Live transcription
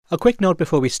A quick note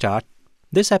before we start.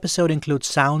 This episode includes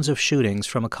sounds of shootings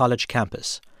from a college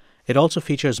campus. It also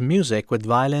features music with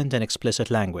violent and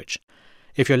explicit language.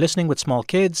 If you're listening with small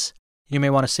kids, you may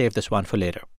want to save this one for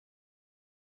later.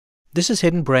 This is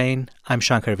Hidden Brain. I'm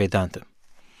Shankar Vedantam.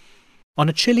 On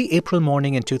a chilly April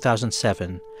morning in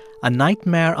 2007, a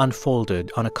nightmare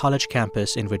unfolded on a college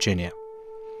campus in Virginia.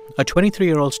 A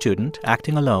 23-year-old student,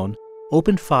 acting alone,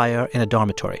 opened fire in a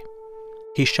dormitory.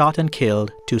 He shot and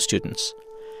killed 2 students.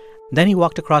 Then he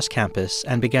walked across campus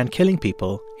and began killing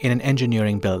people in an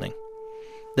engineering building.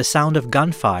 The sound of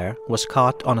gunfire was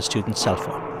caught on a student's cell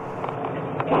phone.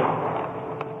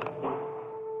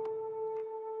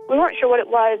 We weren't sure what it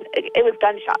was. It was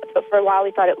gunshots, but for a while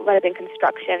we thought it might have been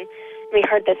construction. We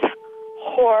heard this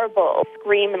horrible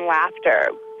scream and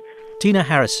laughter. Tina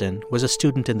Harrison was a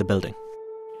student in the building.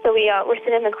 So we were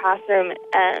sitting in the classroom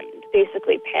and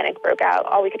basically panic broke out.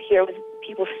 All we could hear was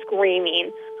people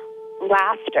screaming,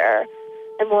 laughter,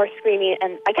 and more screaming.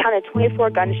 And I counted 24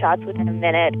 gunshots within a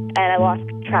minute, and I lost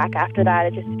track after that.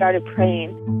 I just started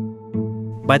praying.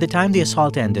 By the time the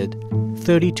assault ended,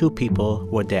 32 people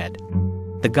were dead.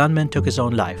 The gunman took his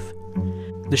own life.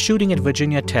 The shooting at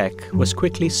Virginia Tech was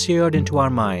quickly seared into our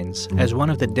minds as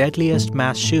one of the deadliest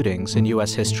mass shootings in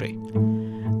U.S. history.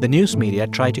 The news media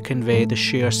tried to convey the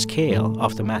sheer scale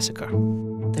of the massacre.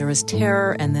 There is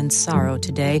terror and then sorrow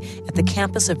today at the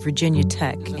campus of Virginia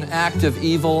Tech. An act of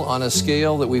evil on a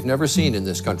scale that we've never seen in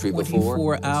this country before.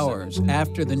 24 hours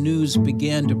after the news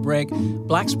began to break,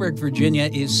 Blacksburg, Virginia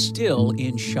is still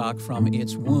in shock from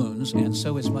its wounds, and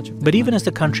so is much of the But even as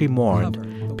the country mourned,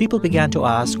 people began to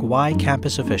ask why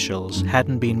campus officials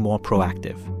hadn't been more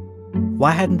proactive.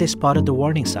 Why hadn't they spotted the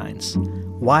warning signs?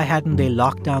 Why hadn't they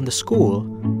locked down the school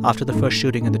after the first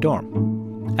shooting in the dorm?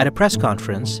 At a press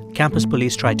conference, campus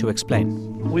police tried to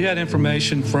explain. We had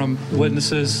information from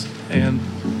witnesses and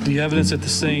the evidence at the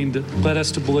scene that led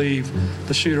us to believe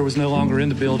the shooter was no longer in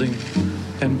the building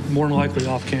and more than likely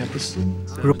off campus.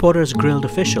 Reporters grilled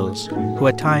officials who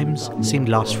at times seemed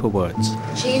lost for words.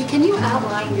 Chief, can you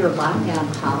outline your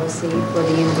lockdown policy for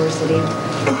the university?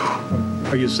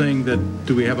 Are you saying that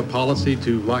do we have a policy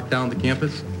to lock down the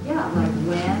campus? Yeah, like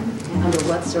when? Under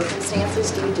what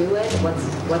circumstances do you do it?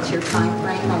 What's your time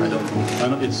frame? I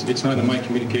don't, it's not in my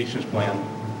communications plan.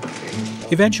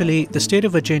 Eventually, the state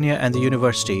of Virginia and the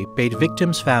university paid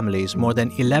victims' families more than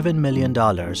 $11 million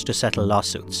to settle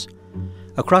lawsuits.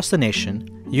 Across the nation,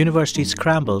 universities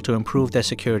scrambled to improve their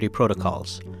security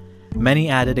protocols. Many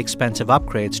added expensive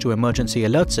upgrades to emergency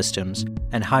alert systems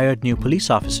and hired new police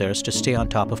officers to stay on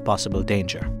top of possible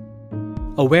danger.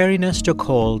 A wariness took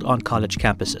hold on college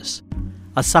campuses.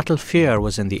 A subtle fear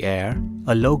was in the air,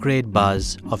 a low-grade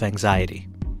buzz of anxiety.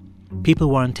 People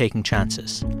weren't taking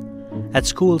chances. At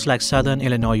schools like Southern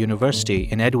Illinois University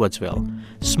in Edwardsville,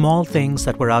 small things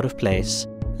that were out of place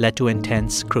led to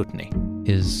intense scrutiny.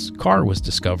 His car was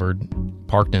discovered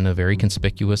parked in a very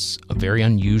conspicuous, a very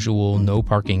unusual no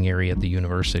parking area at the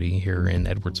university here in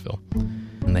Edwardsville.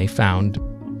 And they found,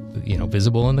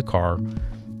 visible in the car,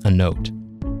 a note.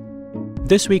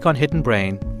 This week on Hidden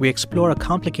Brain, we explore a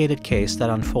complicated case that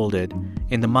unfolded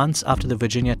in the months after the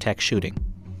Virginia Tech shooting.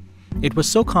 It was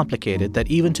so complicated that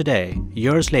even today,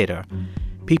 years later,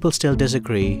 people still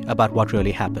disagree about what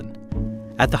really happened.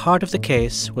 At the heart of the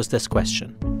case was this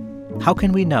question: how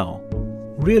can we know,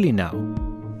 really know,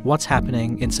 what's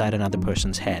happening inside another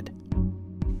person's head?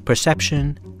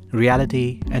 Perception,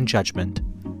 reality, and judgment.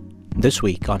 This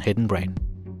week on Hidden Brain.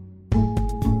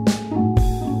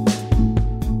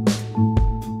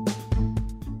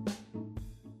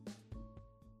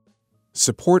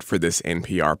 Support for this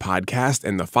NPR podcast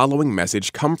and the following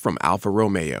message come from Alfa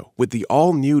Romeo with the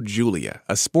all-new Giulia,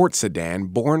 a sports sedan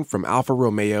born from Alfa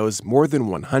Romeo's more than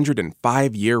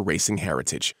 105-year racing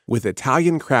heritage, with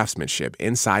Italian craftsmanship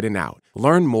inside and out.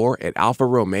 Learn more at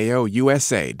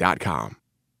alfaromeousa.com.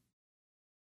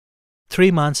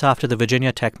 3 months after the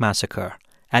Virginia Tech massacre,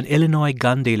 an Illinois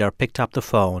gun dealer picked up the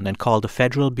phone and called the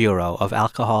Federal Bureau of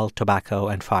Alcohol, Tobacco,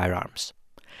 and Firearms.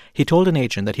 He told an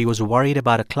agent that he was worried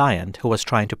about a client who was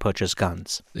trying to purchase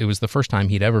guns. It was the first time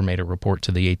he'd ever made a report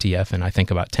to the ATF in, I think,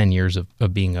 about 10 years of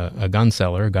being a gun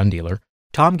seller, a gun dealer.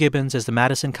 Tom Gibbons is the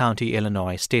Madison County,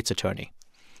 Illinois state's attorney.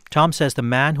 Tom says the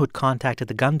man who'd contacted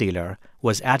the gun dealer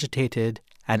was agitated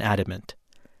and adamant.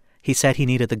 He said he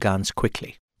needed the guns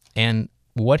quickly. And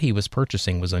what he was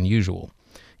purchasing was unusual.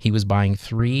 He was buying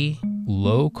 3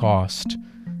 low-cost,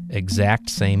 exact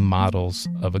same models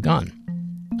of a gun.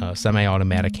 A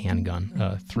semi-automatic handgun,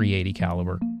 .380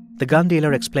 caliber. The gun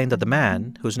dealer explained that the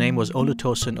man, whose name was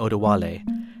Olutosin Odewale,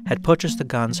 had purchased the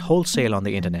guns wholesale on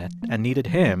the internet and needed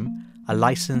him, a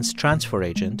licensed transfer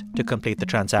agent, to complete the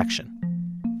transaction.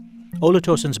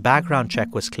 Olutosin's background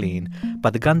check was clean,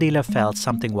 but the gun dealer felt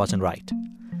something wasn't right.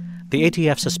 The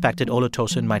ATF suspected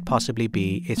Olutosin might possibly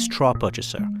be a straw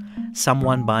purchaser,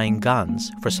 someone buying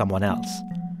guns for someone else.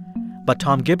 But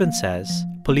Tom Gibbons says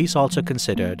police also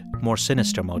considered more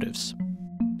sinister motives.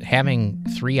 Having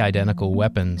 3 identical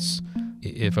weapons,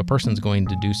 if a person's going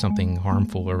to do something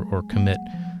harmful or commit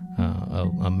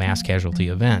a mass casualty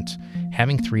event,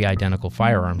 having 3 identical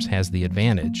firearms has the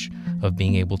advantage of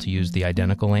being able to use the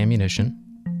identical ammunition,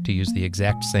 to use the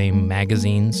exact same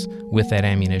magazines with that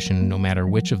ammunition, no matter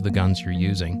which of the guns you're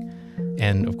using.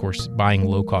 And, of course, buying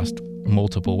low-cost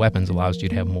multiple weapons allows you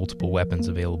to have multiple weapons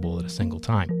available at a single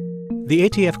time. The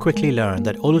ATF quickly learned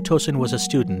that Olutosin was a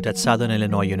student at Southern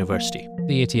Illinois University.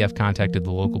 The ATF contacted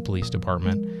the local police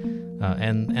department,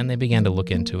 and they began to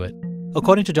look into it.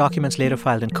 According to documents later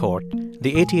filed in court,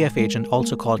 the ATF agent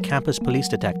also called campus police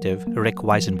detective Rick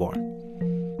Weisenborn.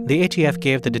 The ATF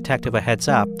gave the detective a heads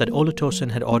up that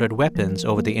Olutosin had ordered weapons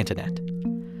over the internet.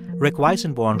 Rick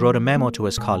Weisenborn wrote a memo to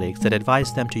his colleagues that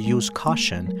advised them to use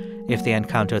caution if they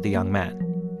encountered the young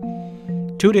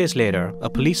man. 2 days later, a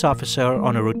police officer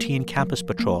on a routine campus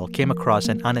patrol came across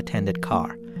an unattended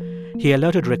car. He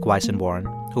alerted Rick Weisenborn,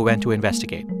 who went to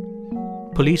investigate.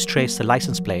 Police traced the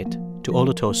license plate to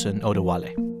Olutosin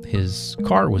Odewale. His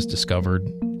car was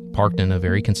discovered parked in a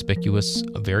very conspicuous,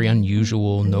 a very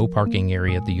unusual no parking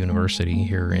area at the university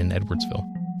here in Edwardsville.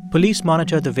 Police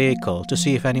monitored the vehicle to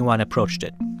see if anyone approached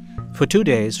it. For 2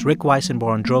 days, Rick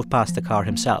Weisenborn drove past the car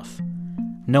himself.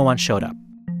 No one showed up.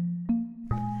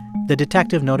 The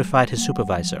detective notified his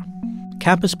supervisor.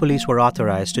 Campus police were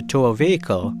authorized to tow a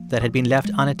vehicle that had been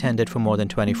left unattended for more than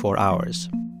 24 hours.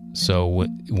 So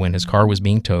when his car was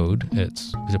being towed,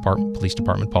 it's police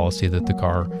department policy that the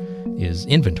car is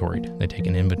inventoried. They take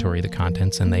an inventory of the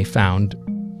contents, and they found,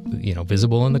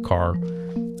 visible in the car,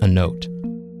 a note.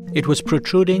 It was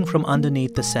protruding from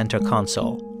underneath the center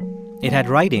console. It had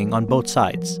writing on both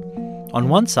sides. On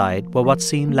one side were what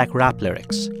seemed like rap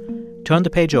lyrics. Turn the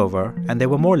page over, and there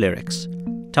were more lyrics.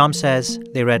 Tom says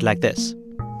they read like this.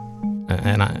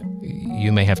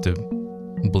 You may have to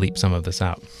bleep some of this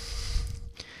out.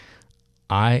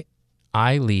 I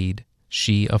lead,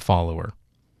 she a follower.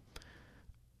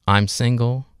 I'm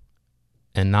single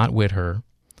and not with her,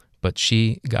 but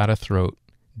she got a throat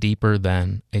deeper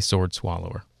than a sword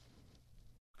swallower.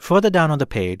 Further down on the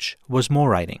page was more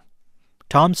writing.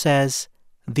 Tom says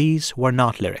these were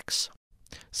not lyrics.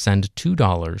 Send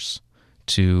 $2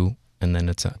 to, and then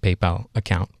it's a PayPal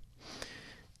account.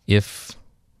 If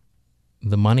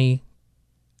the money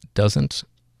doesn't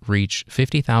reach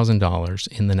 $50,000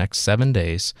 in the next 7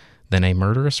 days, then a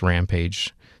murderous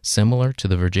rampage similar to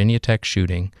the Virginia Tech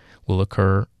shooting will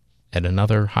occur at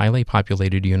another highly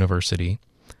populated university,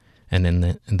 and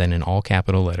then in all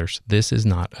capital letters, this is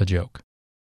not a joke.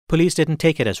 Police didn't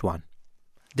take it as one.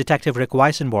 Detective Rick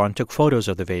Weisenborn took photos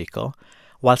of the vehicle.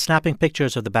 While snapping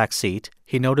pictures of the back seat,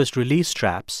 he noticed release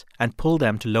straps and pulled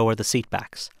them to lower the seat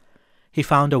backs. He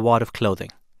found a wad of clothing.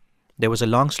 There was a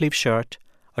long-sleeve shirt,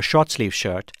 a short-sleeve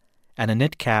shirt, and a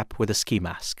knit cap with a ski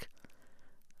mask.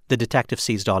 The detective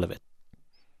seized all of it.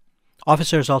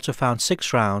 Officers also found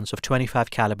 6 rounds of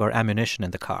 .25 caliber ammunition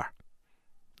in the car.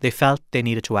 They felt they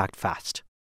needed to act fast.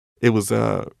 It was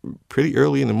pretty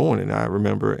early in the morning, I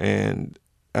remember, and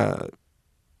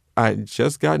I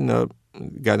just gotten out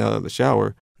of the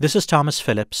shower. This is Thomas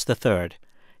Phillips III.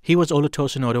 He was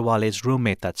Olutosin Odewale's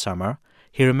roommate that summer.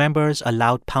 He remembers a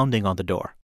loud pounding on the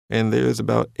door. And there's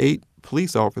about 8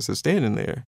 police officers standing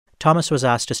there. Thomas was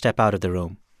asked to step out of the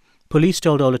room. Police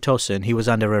told Olutosin he was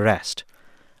under arrest.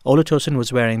 Olutosin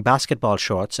was wearing basketball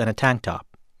shorts and a tank top.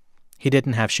 He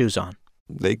didn't have shoes on.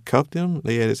 They cuffed him.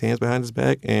 They had his hands behind his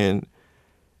back, and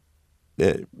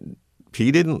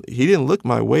he didn't look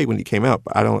my way when he came out.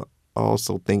 But I don't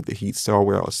also think that he saw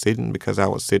where I was sitting because I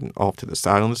was sitting off to the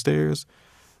side on the stairs.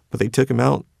 But they took him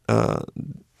out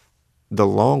the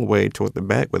long way toward the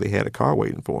back where they had a car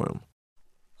waiting for him.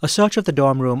 A search of the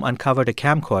dorm room uncovered a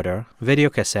camcorder, video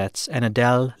cassettes, and a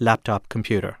Dell laptop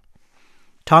computer.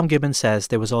 Tom Gibbons says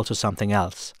there was also something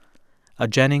else, a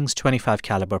Jennings .25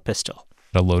 caliber pistol.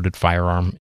 A loaded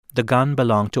firearm. The gun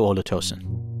belonged to Olutosin.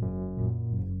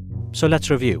 So let's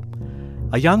review.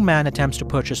 A young man attempts to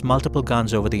purchase multiple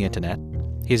guns over the internet.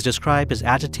 He's described as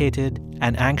agitated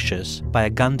and anxious by a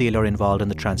gun dealer involved in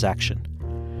the transaction.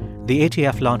 The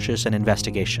ATF launches an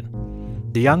investigation.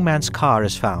 The young man's car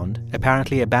is found,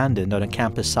 apparently abandoned on a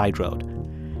campus side road.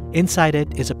 Inside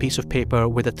it is a piece of paper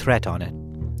with a threat on it,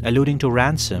 alluding to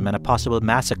ransom and a possible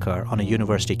massacre on a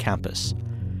university campus.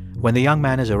 When the young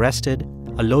man is arrested,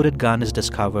 a loaded gun is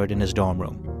discovered in his dorm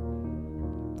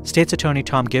room. State's Attorney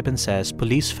Tom Gibbons says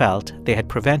police felt they had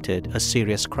prevented a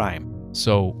serious crime.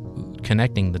 So,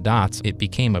 connecting the dots, it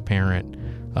became apparent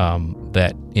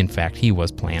that, in fact, he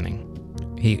was planning.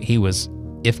 He was,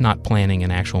 if not planning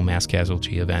an actual mass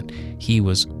casualty event, he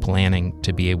was planning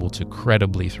to be able to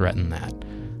credibly threaten that.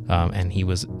 And he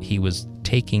was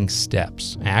taking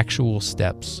steps, actual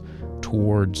steps,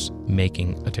 towards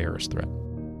making a terrorist threat.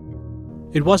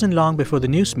 It wasn't long before the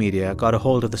news media got a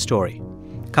hold of the story.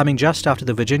 Coming just after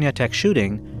the Virginia Tech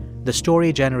shooting, the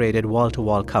story generated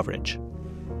wall-to-wall coverage.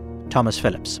 Thomas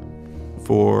Phillips.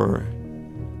 For,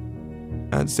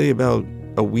 I'd say, about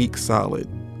a week solid,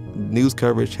 news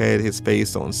coverage had his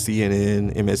face on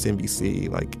CNN, MSNBC,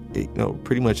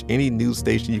 pretty much any news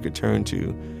station you could turn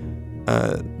to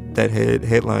that had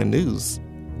headline news.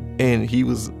 And he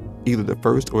was either the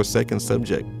first or second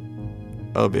subject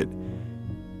of it.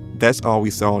 That's all we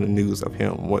saw in the news of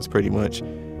him, was pretty much,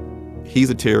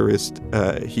 he's a terrorist.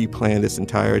 He planned this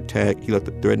entire attack. He left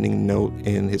a threatening note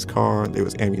in his car. There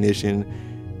was ammunition.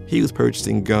 He was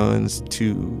purchasing guns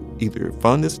to either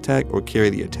fund this attack or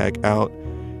carry the attack out.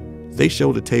 They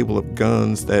showed a table of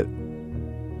guns that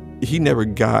he never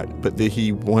got, but that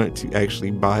he wanted to actually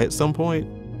buy at some point.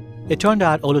 It turned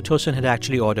out Olutosin had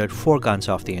actually ordered 4 guns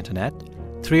off the internet,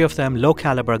 3 of them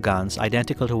low-caliber guns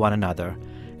identical to one another,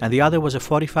 and the other was a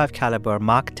 .45 caliber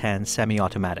Mark 10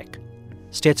 semi-automatic.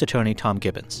 State's Attorney Tom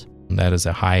Gibbons. That is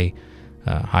a high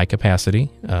capacity,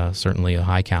 certainly a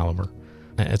high caliber.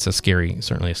 It's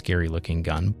certainly a scary-looking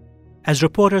gun. As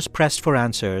reporters pressed for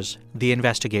answers, the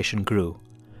investigation grew.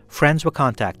 Friends were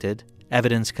contacted,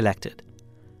 evidence collected.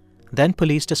 Then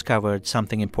police discovered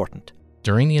something important.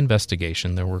 During the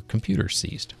investigation, there were computers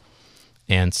seized.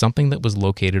 And something that was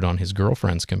located on his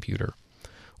girlfriend's computer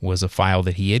was a file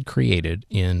that he had created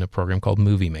in a program called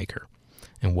Movie Maker.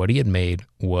 And what he had made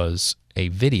was a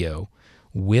video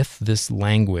with this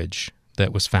language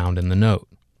that was found in the note.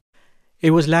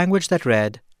 It was language that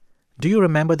read, "Do you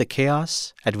remember the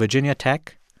chaos at Virginia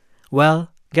Tech? Well,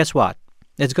 guess what?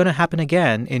 It's going to happen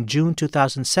again in June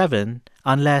 2007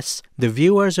 unless the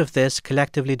viewers of this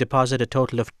collectively deposit a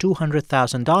total of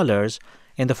 $200,000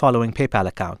 in the following PayPal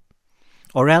account.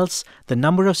 Or else the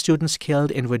number of students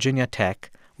killed in Virginia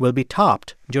Tech will be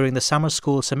topped during the summer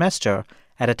school semester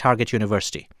at a target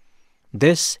university.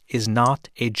 This is not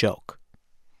a joke."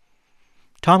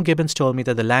 Tom Gibbons told me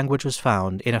that the language was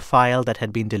found in a file that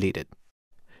had been deleted.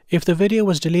 If the video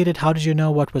was deleted, how did you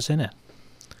know what was in it?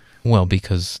 Well,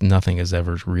 because nothing is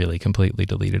ever really completely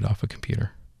deleted off a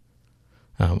computer.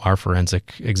 Our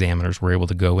forensic examiners were able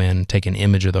to go in, take an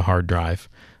image of the hard drive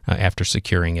after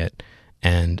securing it,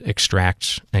 and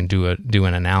extract and do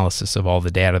an analysis of all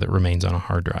the data that remains on a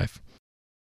hard drive.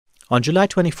 On July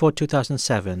 24,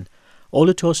 2007,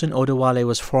 Olutosin Odewale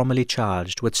was formally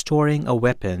charged with storing a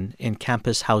weapon in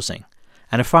campus housing,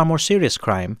 and a far more serious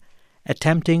crime,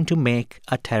 attempting to make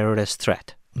a terrorist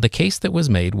threat. The case that was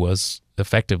made was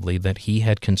effectively that he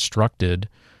had constructed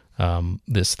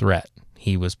this threat.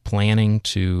 He was planning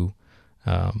to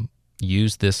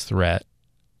use this threat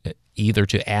either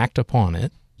to act upon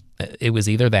it. It was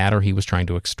either that or he was trying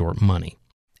to extort money.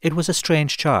 It was a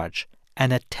strange charge,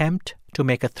 an attempt to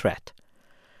make a threat.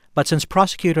 But since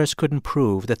prosecutors couldn't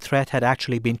prove the threat had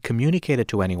actually been communicated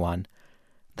to anyone,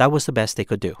 that was the best they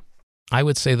could do. I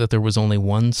would say that there was only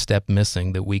one step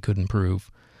missing that we couldn't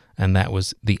prove, and that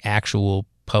was the actual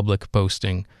public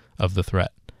posting of the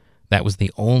threat. That was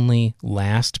the only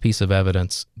last piece of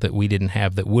evidence that we didn't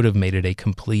have that would have made it a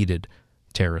completed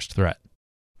terrorist threat.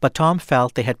 But Tom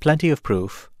felt they had plenty of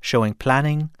proof showing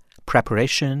planning,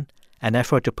 preparation, an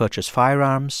effort to purchase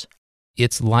firearms.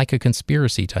 It's like a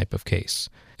conspiracy type of case.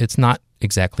 It's not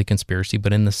exactly conspiracy,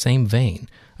 but in the same vein,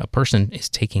 a person is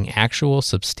taking actual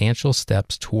substantial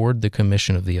steps toward the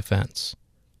commission of the offense.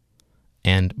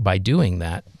 And by doing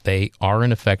that, they are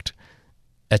in effect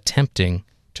attempting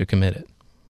to commit it.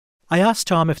 I asked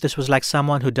Tom if this was like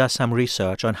someone who does some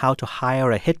research on how to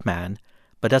hire a hitman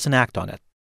but doesn't act on it.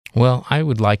 Well, I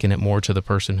would liken it more to the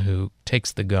person who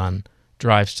takes the gun,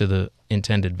 drives to the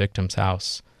intended victim's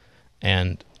house,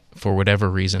 and for whatever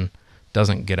reason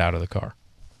doesn't get out of the car.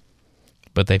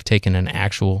 But they've taken an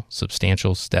actual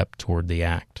substantial step toward the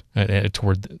act,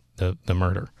 toward the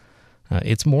murder.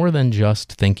 It's more than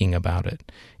just thinking about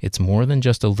it. It's more than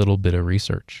just a little bit of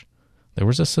research. There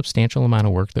was a substantial amount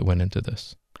of work that went into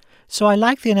this. So I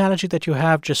like the analogy that you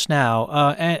have just now,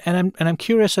 and I'm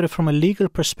curious sort of from a legal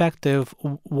perspective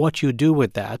what you do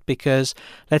with that, because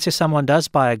let's say someone does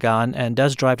buy a gun and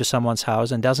does drive to someone's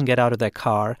house and doesn't get out of their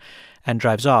car and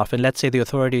drives off, and let's say the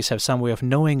authorities have some way of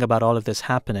knowing about all of this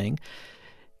happening.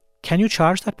 Can you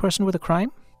charge that person with a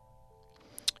crime?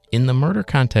 In the murder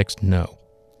context, no.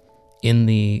 In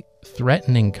the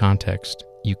threatening context,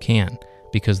 you can,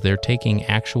 because they're taking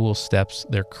actual steps.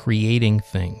 They're creating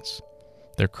things.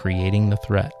 They're creating the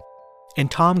threat. In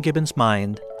Tom Gibbons'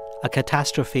 mind, a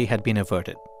catastrophe had been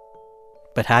averted.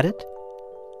 But had it?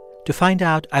 To find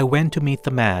out, I went to meet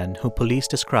the man who police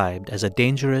described as a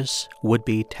dangerous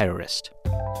would-be terrorist.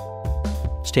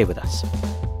 Stay with us.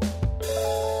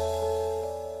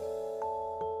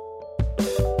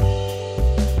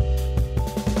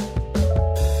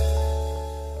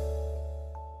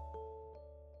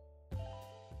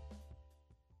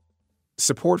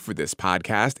 Support for this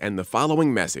podcast and the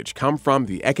following message come from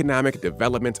the Economic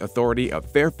Development Authority of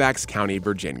Fairfax County,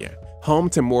 Virginia, home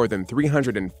to more than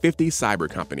 350 cyber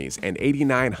companies and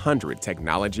 8,900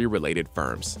 technology-related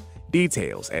firms.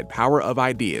 Details at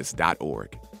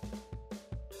powerofideas.org.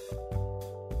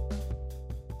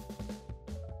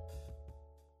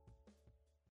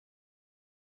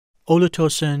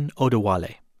 Olutosin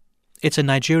Odewale. It's a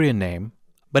Nigerian name,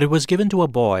 but it was given to a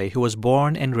boy who was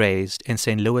born and raised in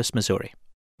St. Louis, Missouri.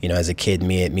 You know, as a kid,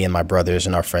 me and my brothers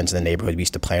and our friends in the neighborhood, we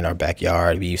used to play in our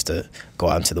backyard. We used to go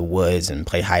out into the woods and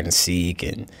play hide and seek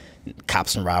and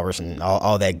cops and robbers and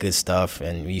all that good stuff.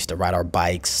 And we used to ride our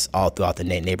bikes all throughout the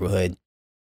neighborhood.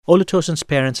 Olutosin's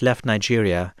parents left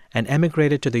Nigeria and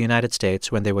emigrated to the United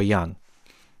States when they were young.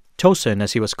 Tosin,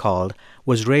 as he was called,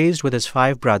 was raised with his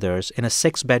 5 brothers in a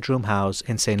 6-bedroom house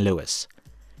in St. Louis.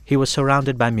 He was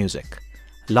surrounded by music.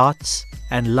 Lots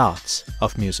and lots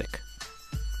of music.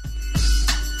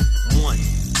 1, 2,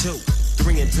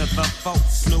 3 into the 4.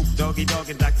 Snoop Doggy Dogg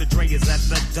and Dr. Dre is at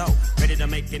the door, ready to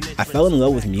make an. I fell in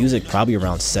love with music probably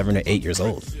around 7 or 8 years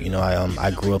old. You know,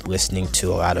 I grew up listening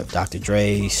to a lot of Dr.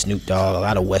 Dre, Snoop Dogg, a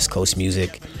lot of West Coast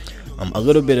music, a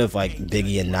little bit of like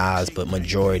Biggie and Nas, but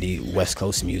majority West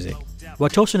Coast music.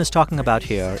 What Tosin is talking about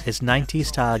here is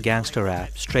 90s-style gangster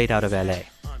rap straight out of L.A.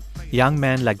 Young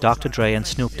men like Dr. Dre and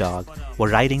Snoop Dogg were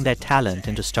riding their talent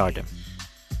into stardom.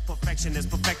 Perfection is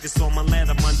perfected, so I'ma let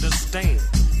them understand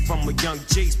from a young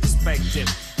G's perspective.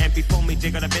 And before me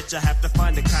dig on a bitch, I have to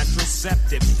find a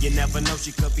contraceptive. You never know,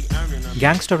 she could be earning them.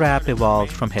 Gangster rap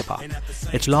evolved from hip-hop.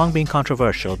 It's long been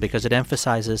controversial because it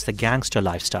emphasizes the gangster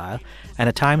lifestyle and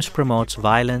at times promotes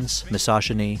violence,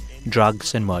 misogyny,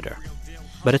 drugs, and murder.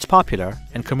 But it's popular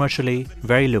and commercially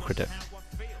very lucrative.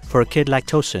 For a kid like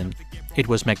Tosin, it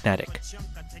was magnetic.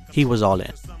 He was all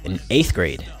in. In 8th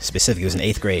grade, specifically, it was in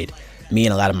 8th grade, me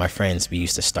and a lot of my friends, we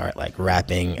used to start like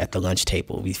rapping at the lunch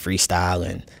table. We freestyle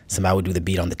and somebody would do the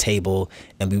beat on the table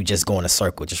and we would just go in a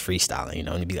circle just freestyling, you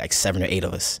know, and it'd be like 7 or 8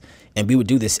 of us. And we would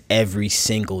do this every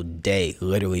single day,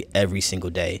 literally every single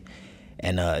day.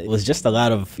 And it was just a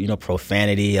lot of, you know,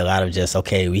 profanity, a lot of just,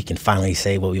 okay, we can finally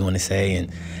say what we want to say. And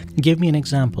give me an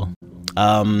example.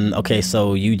 Okay,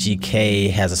 so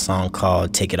UGK has a song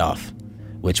called Take It Off,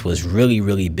 which was really,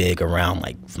 really big around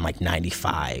from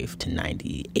 95 to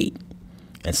 98.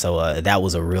 And so that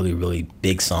was a really, really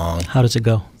big song. How does it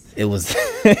go? It was,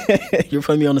 you're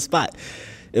putting me on the spot.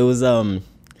 It was,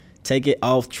 take it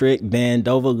off, trick, bend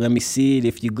over, let me see it.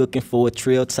 If you looking for a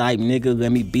trail type nigga,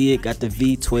 let me be it. Got the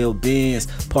V12 Benz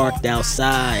parked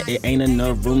outside. It ain't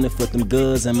enough room to put them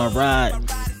goods in my ride.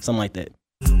 Something like that.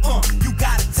 You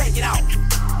gotta take it out,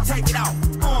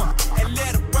 and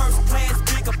let a burst plans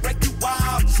bigger, break you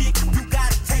wild, chick. You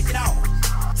gotta take it out,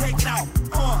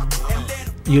 and let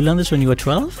it. You learned this when you were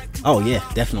 12? Oh, yeah,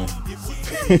 definitely.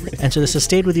 And so this has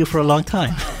stayed with you for a long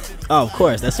time? Oh, of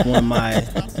course. That's one of my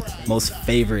most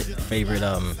favorite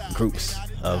groups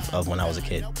of when I was a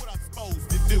kid.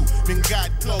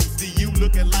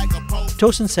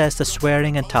 Tosin says the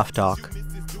swearing and tough talk,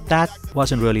 that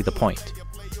wasn't really the point.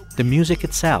 The music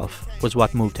itself was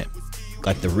what moved him.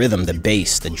 Like the rhythm, the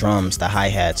bass, the drums, the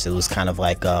hi-hats, it was kind of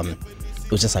like, it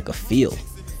was just like a feel.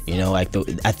 You know, I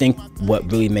think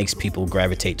what really makes people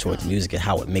gravitate towards music is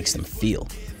how it makes them feel.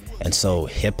 And so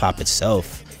hip-hop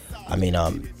itself, I mean,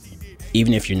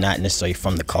 even if you're not necessarily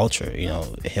from the culture, you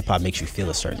know, hip-hop makes you feel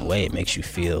a certain way. It makes you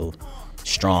feel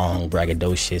strong,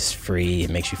 braggadocious, free. It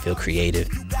makes you feel creative.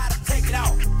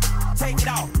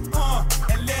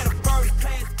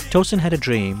 Tosin had a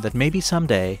dream that maybe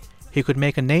someday he could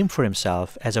make a name for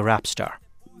himself as a rap star.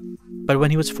 But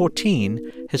when he was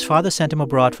 14, his father sent him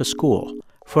abroad for school,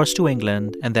 first to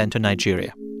England and then to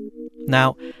Nigeria.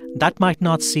 Now, that might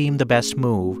not seem the best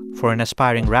move for an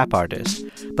aspiring rap artist,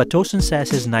 but Tosin says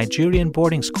his Nigerian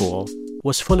boarding school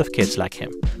was full of kids like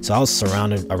him. So I was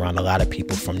surrounded around a lot of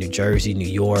people from New Jersey, New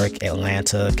York,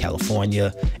 Atlanta,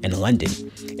 California, and London.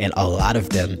 And a lot of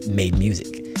them made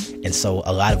music. And so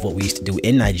a lot of what we used to do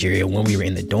in Nigeria when we were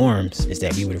in the dorms is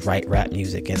that we would write rap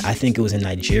music. And I think it was in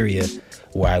Nigeria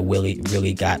where I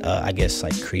really got, I guess,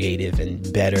 like creative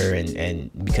and better. And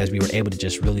because we were able to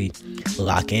just really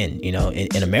lock in, you know.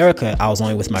 In America, I was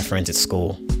only with my friends at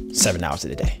school 7 hours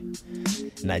a day.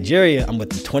 In Nigeria, I'm with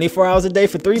them 24 hours a day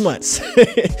for 3 months,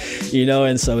 you know.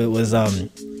 And so it was,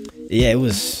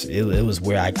 it was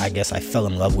where I guess I fell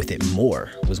in love with it more,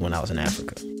 was when I was in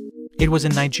Africa. It was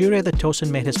in Nigeria that Tosin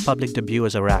made his public debut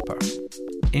as a rapper.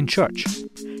 In church.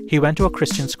 He went to a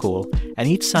Christian school, and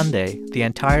each Sunday, the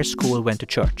entire school went to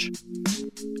church.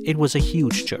 It was a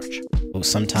huge church.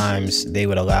 Sometimes they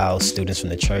would allow students from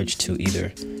the church to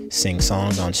either sing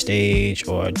songs on stage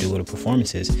or do little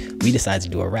performances. We decided to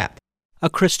do a rap. A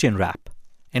Christian rap,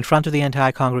 in front of the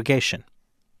entire congregation.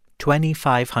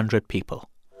 2,500 people.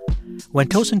 When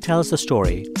Tosin tells the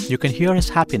story, you can hear his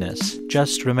happiness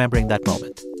just remembering that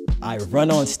moment. I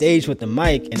run on stage with the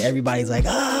mic and everybody's like,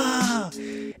 ah,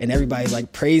 and everybody's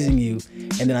like praising you.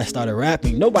 And then I started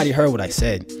rapping. Nobody heard what I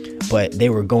said, but they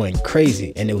were going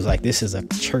crazy. And it was like, this is a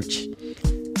church.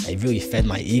 It really fed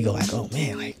my ego. Like, oh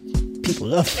man, like people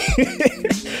love me.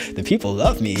 The people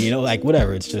love me, you know, like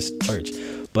whatever. It's just church.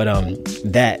 But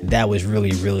that was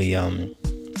really,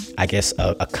 I guess,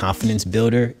 a confidence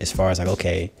builder as far as like,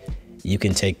 okay, you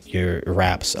can take your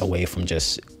raps away from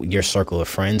just your circle of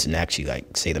friends and actually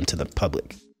like say them to the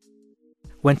public.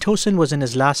 When Tosin was in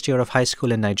his last year of high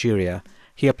school in Nigeria,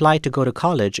 he applied to go to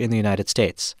college in the United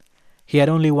States. He had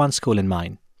only one school in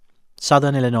mind,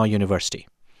 Southern Illinois University.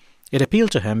 It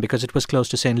appealed to him because it was close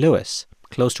to St. Louis,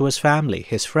 close to his family,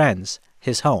 his friends,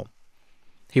 his home.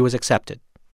 He was accepted.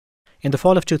 In the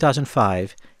fall of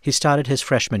 2005, he started his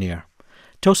freshman year.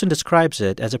 Tosin describes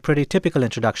it as a pretty typical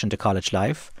introduction to college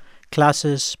life.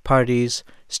 Classes, parties,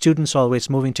 students always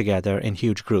moving together in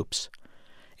huge groups.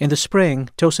 In the spring,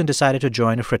 Tosin decided to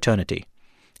join a fraternity.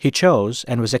 He chose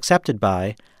and was accepted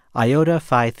by Iota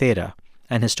Phi Theta,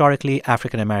 an historically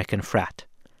African-American frat.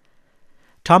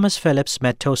 Thomas Phillips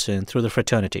met Tosin through the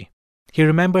fraternity. He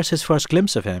remembers his first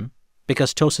glimpse of him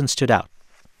because Tosin stood out.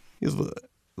 He was a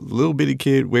little bitty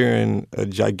kid wearing a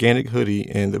gigantic hoodie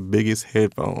and the biggest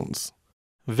headphones.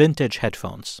 Vintage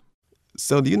headphones.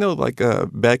 So do you know, like,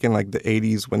 back in, like, the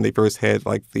 80s when they first had,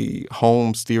 like, the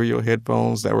home stereo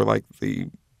headphones that were, like, the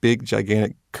big,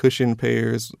 gigantic cushion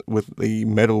pairs with the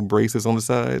metal braces on the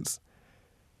sides?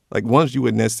 Like, ones you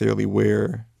would necessarily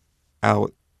wear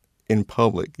out in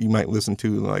public. You might listen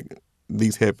to, like,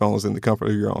 these headphones in the comfort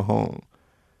of your own home.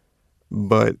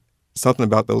 But something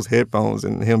about those headphones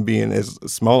and him being as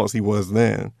small as he was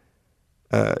then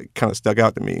kind of stuck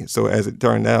out to me. So as it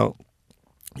turned out,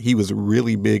 he was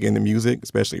really big into music,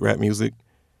 especially rap music,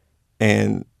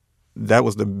 and that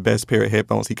was the best pair of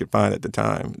headphones he could find at the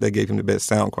time. That gave him the best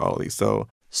sound quality.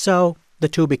 So the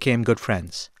two became good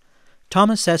friends.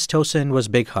 Thomas says Tosin was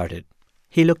big-hearted.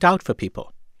 He looked out for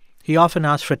people. He often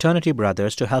asked fraternity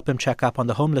brothers to help him check up on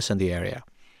the homeless in the area.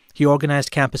 He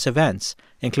organized campus events,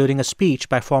 including a speech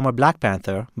by former Black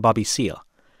Panther Bobby Seale.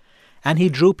 And he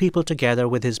drew people together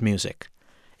with his music.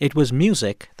 It was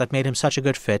music that made him such a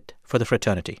good fit for the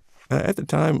fraternity. At the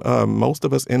time, most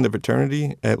of us in the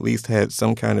fraternity at least had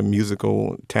some kind of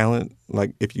musical talent.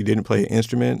 Like, if you didn't play an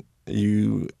instrument,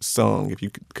 you sung. If you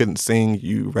couldn't sing,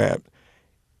 you rapped.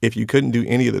 If you couldn't do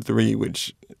any of the three,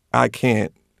 which I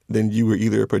can't, then you were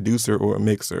either a producer or a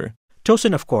mixer.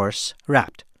 Tosin, of course,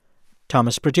 rapped.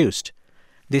 Thomas produced.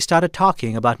 They started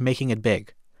talking about making it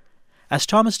big. As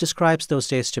Thomas describes those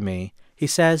days to me, he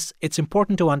says it's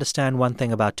important to understand one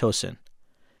thing about Tosin.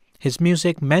 His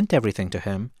music meant everything to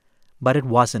him, but it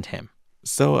wasn't him.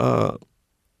 So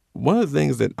one of the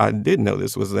things that I did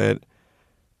notice was that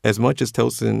as much as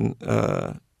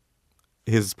Tosin,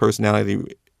 his personality,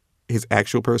 his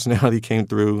actual personality came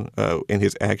through in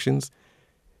his actions,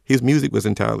 his music was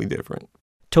entirely different.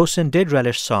 Tosin did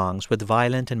relish songs with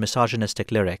violent and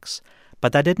misogynistic lyrics,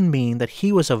 but that didn't mean that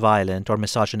he was a violent or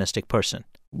misogynistic person.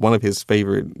 One of his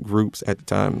favorite groups at the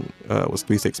time was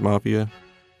 3 6 Mafia.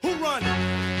 Who run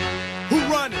it? Who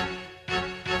run it?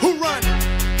 Who run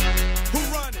it? Who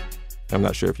run it? I'm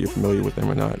not sure if you're familiar with them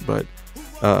or not, but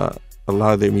a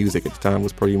lot of their music at the time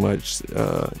was pretty much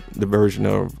the version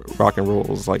of rock and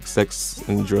roll's like sex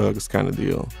and drugs kind of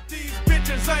deal. These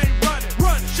bitches ain't running.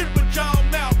 Run shit with y'all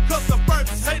mouth, 'cause the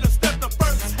first hater step the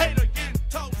first hater get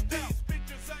toast.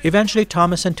 Eventually,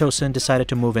 Thomas and Tosin decided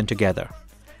to move in together.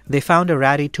 They found a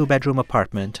ratty 2-bedroom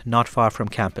apartment not far from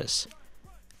campus.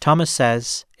 Thomas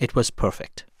says it was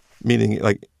perfect. Meaning,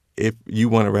 like, if you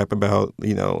want to rap about,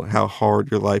 you know, how hard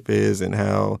your life is and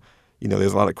how, you know,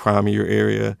 there's a lot of crime in your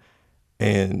area,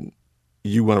 and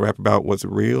you want to rap about what's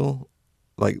real,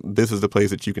 like, this is the place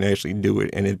that you can actually do it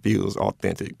and it feels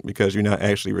authentic because you're not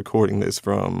actually recording this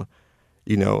from,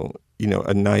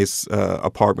 a nice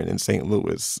apartment in St.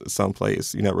 Louis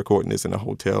someplace. You're not recording this in a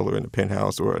hotel or in a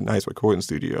penthouse or a nice recording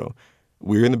studio.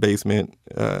 We're in the basement.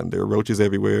 There are roaches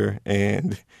everywhere,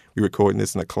 and we're recording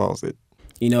this in a closet.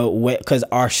 Because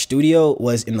our studio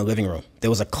was in the living room. There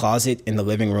was a closet in the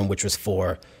living room which was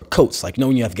for coats. Like,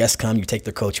 when you have guests come, you take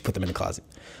their coats, you put them in the closet.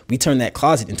 We turned that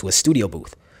closet into a studio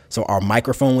booth. So our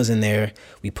microphone was in there.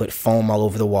 We put foam all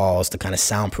over the walls to kind of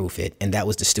soundproof it, and that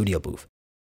was the studio booth.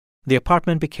 The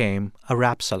apartment became a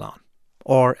rap salon,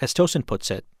 or as Tosin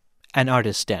puts it, an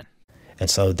artist's den. And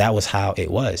so that was how it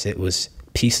was. It was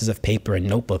pieces of paper and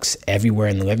notebooks everywhere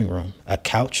in the living room. A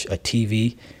couch, a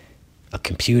TV, a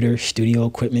computer, studio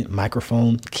equipment,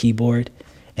 microphone, keyboard,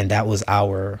 and that was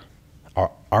our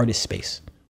artist space.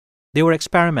 They were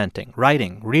experimenting,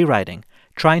 writing, rewriting,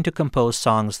 trying to compose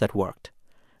songs that worked.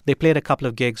 They played a couple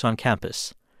of gigs on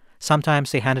campus.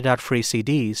 Sometimes they handed out free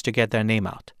CDs to get their name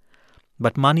out.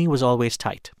 But money was always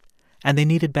tight, and they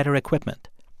needed better equipment.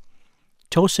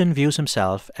 Tosin views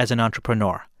himself as an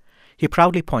entrepreneur. He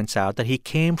proudly points out that he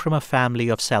came from a family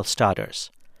of self-starters.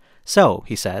 So,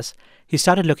 he says, he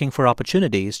started looking for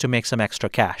opportunities to make some extra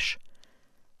cash.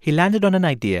 He landed on an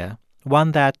idea,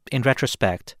 one that, in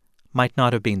retrospect, might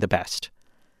not have been the best.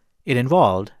 It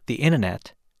involved the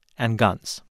internet and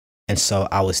guns. And so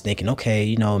I was thinking,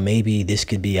 okay, maybe this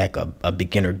could be like a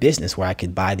beginner business where I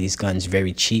could buy these guns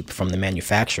very cheap from the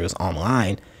manufacturers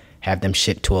online, have them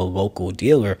shipped to a local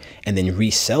dealer, and then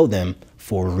resell them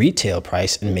for retail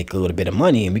price and make a little bit of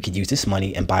money. And we could use this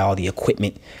money and buy all the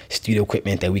equipment, studio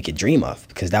equipment that we could dream of.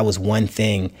 Because that was one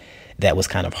thing that was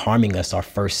kind of harming us our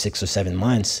first 6 or 7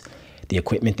 months. The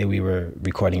equipment that we were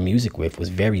recording music with was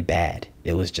very bad.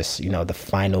 It was just, the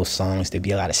final songs, there'd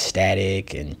be a lot of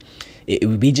static, and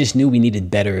we just knew we needed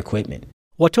better equipment.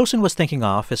 What Tosin was thinking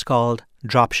of is called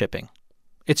dropshipping.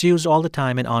 It's used all the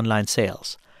time in online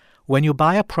sales. When you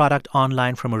buy a product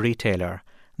online from a retailer,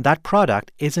 that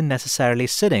product isn't necessarily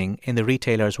sitting in the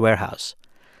retailer's warehouse.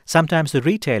 Sometimes the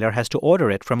retailer has to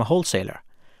order it from a wholesaler.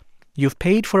 You've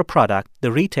paid for a product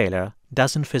the retailer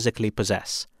doesn't physically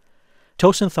possess.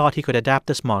 Tosin thought he could adapt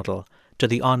this model to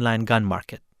the online gun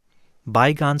market.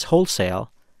 Buy guns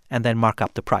wholesale and then mark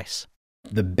up the price.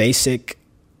 The basic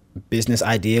business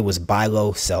idea was buy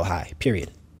low, sell high,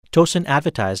 period. Tosin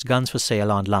advertised guns for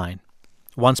sale online.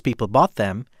 Once people bought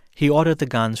them, he ordered the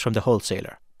guns from the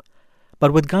wholesaler.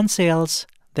 But with gun sales,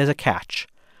 there's a catch.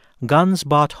 Guns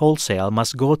bought wholesale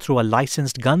must go through a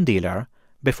licensed gun dealer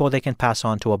before they can pass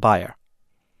on to a buyer.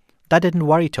 That didn't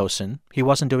worry Tosin. He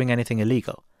wasn't doing anything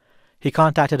illegal. He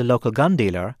contacted a local gun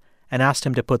dealer and asked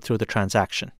him to put through the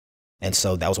transaction. And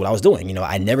so that was what I was doing.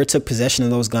 I never took possession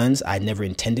of those guns. I never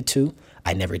intended to.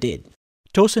 I never did.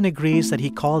 Tosin agrees that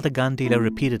he called the gun dealer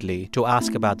repeatedly to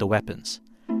ask about the weapons.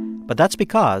 But that's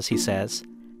because, he says,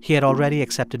 he had already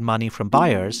accepted money from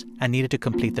buyers and needed to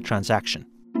complete the transaction.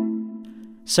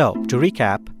 So, to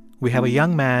recap, we have a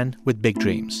young man with big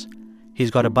dreams.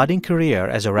 He's got a budding career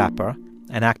as a rapper,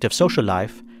 an active social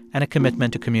life, and a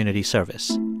commitment to community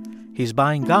service. He's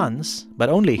buying guns, but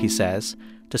only, he says,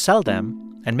 to sell them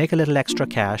and make a little extra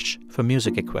cash for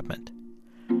music equipment.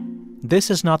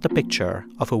 This is not the picture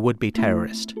of a would-be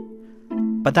terrorist.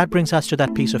 But that brings us to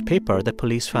that piece of paper that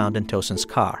police found in Tosin's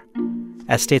car.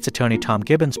 As State's Attorney Tom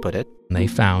Gibbons put it, they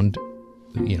found,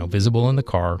 visible in the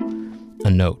car,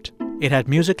 a note. It had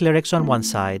music lyrics on one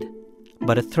side,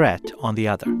 but a threat on the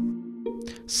other.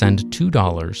 Send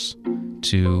 $2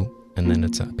 to, and then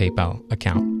it's a PayPal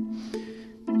account.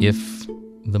 If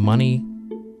the money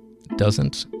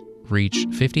doesn't reach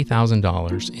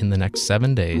 $50,000 in the next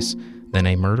 7 days, then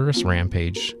a murderous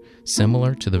rampage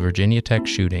similar to the Virginia Tech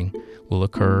shooting will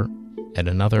occur at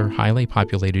another highly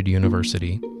populated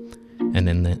university, and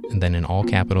then in all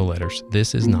capital letters,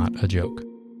 this is not a joke.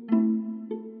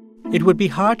 It would be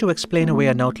hard to explain away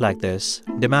a note like this,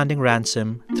 demanding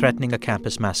ransom, threatening a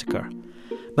campus massacre.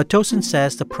 But Tosin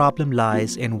says the problem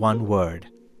lies in one word: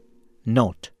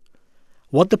 note.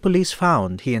 What the police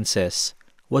found, he insists,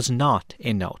 was not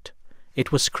a note.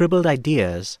 It was scribbled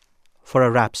ideas for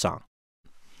a rap song.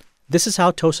 This is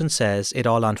how Tosin says it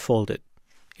all unfolded.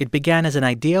 It began as an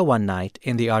idea one night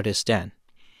in the artist's den.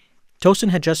 Tosin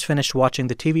had just finished watching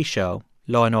the TV show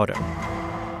Law & Order.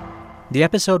 The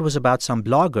episode was about some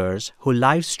bloggers who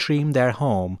live-streamed their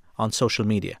home on social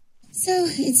media. So,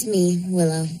 it's me,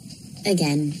 Willow,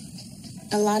 again.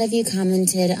 A lot of you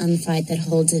commented on the fight that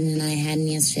Holden and I had in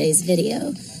yesterday's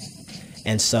video.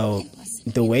 And so,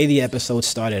 the way the episode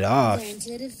started off,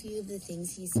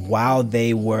 while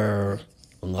they were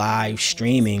live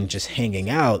streaming, just hanging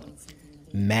out,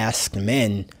 masked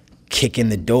men kick in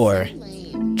the door,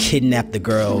 kidnap the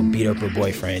girl, beat up her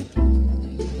boyfriend.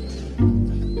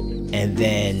 And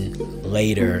then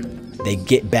later, they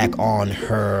get back on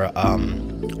her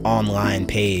online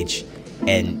page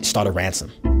and start a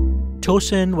ransom.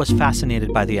 Tosin was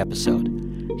fascinated by the episode.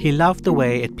 He loved the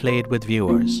way it played with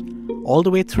viewers. All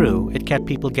the way through, it kept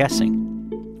people guessing.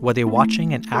 Were they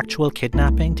watching an actual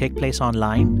kidnapping take place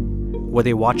online? Were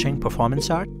they watching performance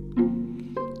art?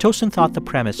 Tosin thought the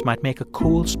premise might make a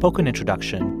cool spoken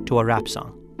introduction to a rap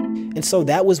song. And so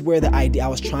that was where the idea, I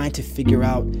was trying to figure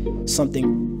out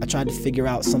something,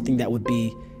 that would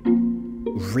be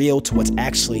real to what's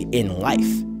actually in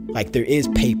life. Like there is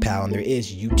PayPal and there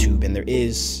is YouTube and there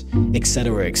is et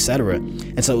cetera, et cetera.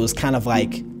 And so it was kind of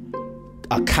like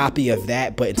a copy of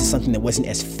that, but it's something that wasn't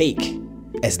as fake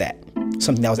as that.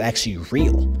 Something that was actually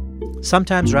real.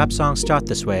 Sometimes rap songs start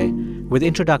this way, with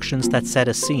introductions that set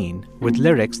a scene with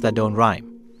lyrics that don't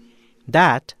rhyme.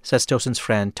 That, says Tosin's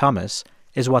friend Thomas,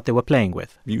 is what they were playing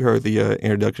with. You heard the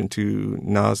introduction to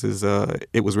Nas's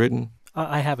It Was Written?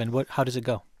 I haven't. How does it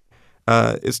go?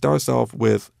 It starts off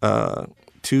with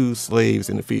two slaves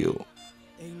in the field.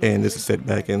 And this is set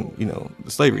back in,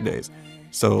 the slavery days.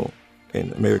 So,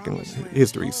 in American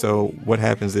history. So what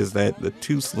happens is that the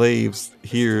two slaves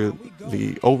hear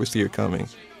the overseer coming,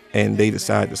 and they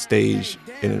decide to stage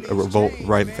in a revolt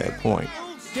right at that point.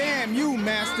 Damn you,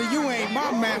 master. You ain't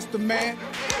my master, man.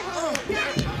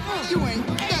 You ain't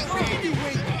that. You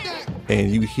ain't that.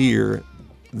 And you hear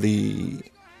the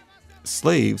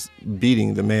slaves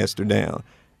beating the master down.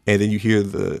 And then you hear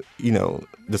the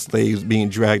slaves being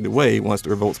dragged away once the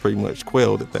revolt's pretty much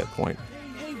quelled at that point.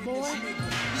 Hey, boy.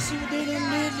 You see what they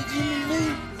done did to Jimmy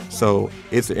Lee? So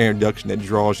it's an introduction that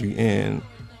draws you in,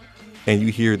 and you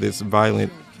hear this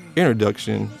violent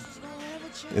introduction,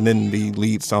 and then the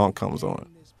lead song comes on.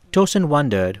 Tosin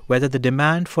wondered whether the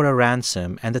demand for a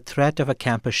ransom and the threat of a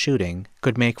campus shooting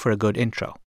could make for a good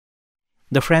intro.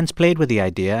 The friends played with the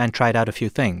idea and tried out a few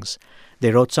things.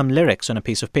 They wrote some lyrics on a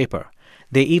piece of paper.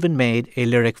 They even made a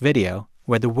lyric video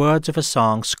where the words of a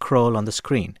song scroll on the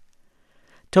screen.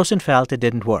 Tosin felt it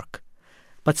didn't work,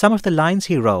 but some of the lines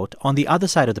he wrote on the other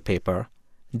side of the paper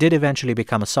did eventually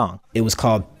become a song. It was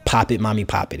called Pop It, Mommy,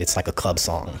 Pop It. It's like a club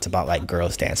song. It's about like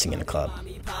girls dancing in a club.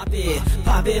 Pop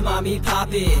it, mommy, pop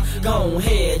it. Go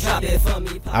ahead, drop it for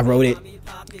me. I wrote it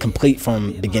complete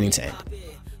from beginning to end.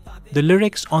 The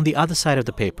lyrics on the other side of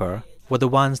the paper were the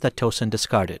ones that Tosin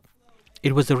discarded.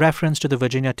 It was the reference to the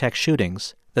Virginia Tech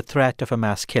shootings, the threat of a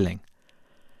mass killing.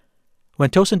 When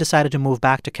Tosin decided to move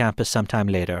back to campus sometime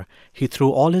later, he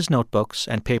threw all his notebooks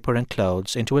and paper and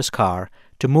clothes into his car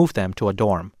to move them to a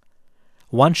dorm.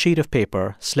 One sheet of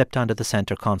paper slipped under the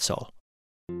center console.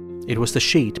 It was the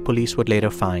sheet police would later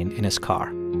find in his car.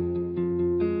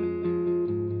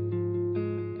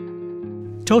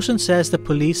 Tosin says the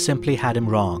police simply had him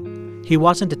wrong. He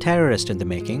wasn't a terrorist in the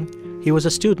making. He was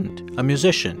a student, a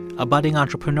musician, a budding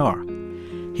entrepreneur.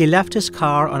 He left his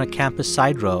car on a campus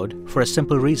side road for a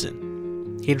simple reason.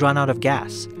 He'd run out of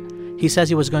gas. He says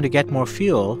he was going to get more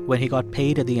fuel when he got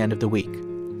paid at the end of the week.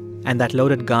 And that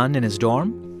loaded gun in his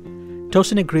dorm?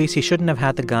 Tosin agrees he shouldn't have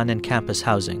had the gun in campus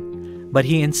housing, but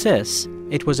he insists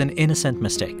it was an innocent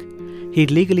mistake. He'd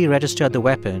legally registered the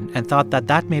weapon and thought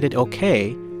that made it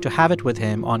okay to have it with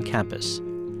him on campus.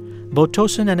 Both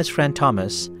Tosin and his friend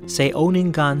Thomas say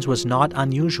owning guns was not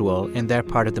unusual in their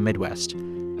part of the Midwest.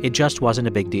 It just wasn't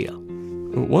a big deal.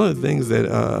 One of the things that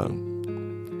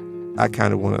I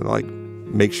kind of want to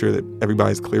make sure that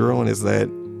everybody's clear on is that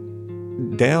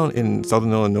down in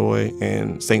southern Illinois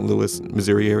and St. Louis,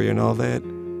 Missouri area and all that,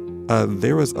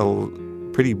 there was a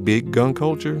pretty big gun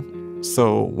culture.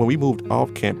 So when we moved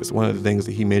off campus, one of the things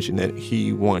that he mentioned that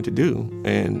he wanted to do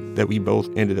and that we both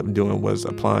ended up doing was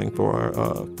applying for our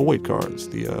FOID cards,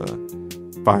 the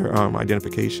firearm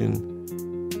identification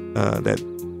that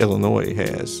Illinois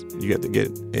has. You have to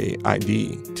get a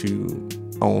ID to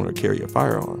own or carry a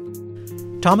firearm.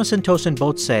 Thomas and Tosin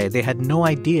both say they had no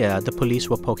idea the police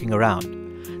were poking around.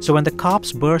 So when the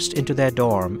cops burst into their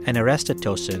dorm and arrested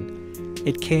Tosin,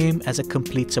 it came as a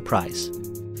complete surprise.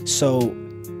 So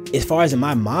as far as in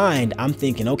my mind, I'm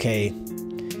thinking, okay,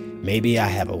 maybe I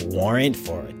have a warrant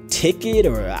for a ticket,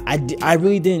 or I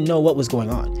really didn't know what was going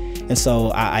on. And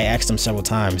so I asked him several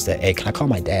times that, hey, can I call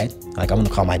my dad? I'm going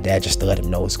to call my dad just to let him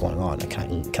know what's going on.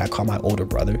 Can I call my older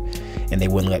brother? And they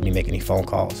wouldn't let me make any phone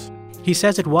calls. He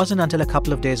says it wasn't until a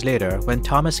couple of days later, when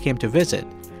Thomas came to visit,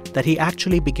 that he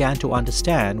actually began to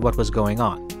understand what was going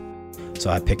on. So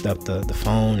I picked up the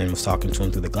phone and was talking to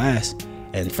him through the glass.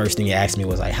 And the first thing he asked me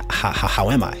was like, how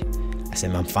am I? I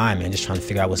said, I'm fine, man, just trying to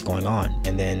figure out what's going on.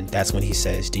 And then that's when he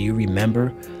says, do you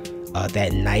remember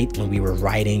that night when we were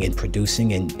writing and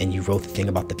producing, and you wrote the thing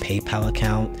about the PayPal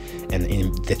account and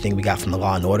the thing we got from the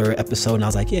Law and Order episode. And I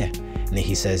was like, yeah. And then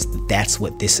he says, that's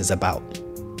what this is about.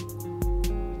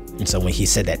 And so when he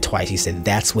said that twice, he said,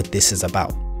 that's what this is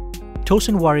about.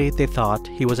 Tosin worried they thought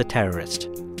he was a terrorist.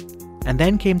 And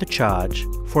then came the charge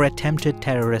for attempted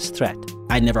terrorist threat.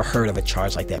 I never heard of a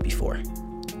charge like that before.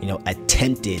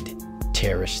 Attempted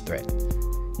terrorist threat.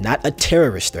 Not a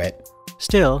terrorist threat.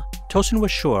 Still, Tosin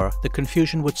was sure the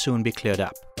confusion would soon be cleared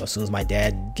up. As soon as my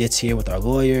dad gets here with our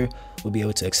lawyer, we'll be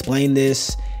able to explain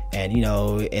this,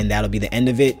 and that'll be the end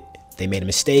of it. They made a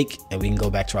mistake, and we can go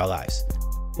back to our lives.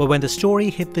 Well, when the story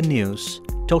hit the news,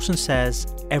 Tosin says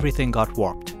everything got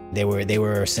warped. They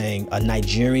were saying a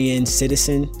Nigerian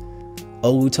citizen,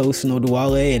 Olutosin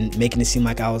Oduwale, and making it seem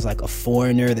like I was like a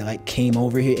foreigner that came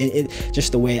over here.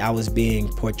 Just the way I was being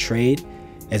portrayed,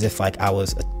 as if I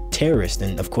was a terrorist.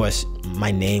 And of course,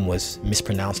 my name was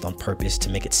mispronounced on purpose to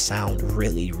make it sound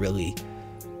really, really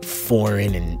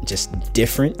foreign and just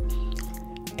different.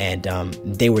 And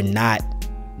they were not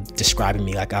describing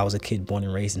me like I was a kid born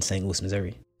and raised in St. Louis,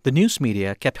 Missouri. The news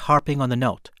media kept harping on the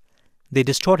note. They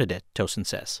distorted it, Tosin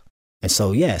says. And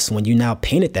so, yes, when you now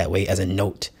paint it that way as a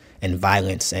note and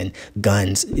violence and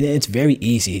guns, it's very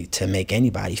easy to make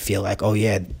anybody feel like, oh,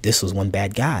 yeah, this was one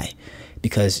bad guy.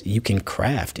 Because you can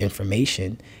craft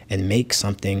information and make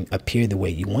something appear the way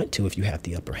you want to if you have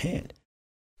the upper hand.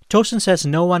 Tosin says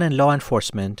no one in law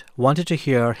enforcement wanted to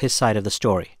hear his side of the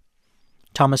story.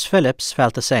 Thomas Phillips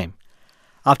felt the same.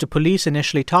 After police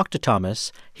initially talked to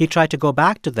Thomas, he tried to go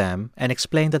back to them and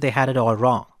explain that they had it all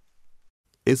wrong.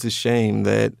 It's a shame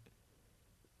that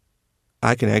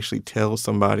I can actually tell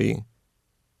somebody,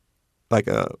 like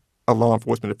a law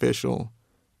enforcement official,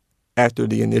 after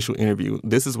the initial interview,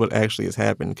 this is what actually has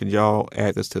happened. Could y'all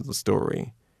add this to the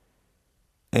story?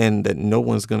 And that no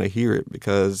one's going to hear it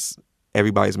because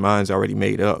everybody's mind's already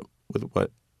made up with what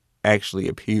actually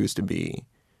appears to be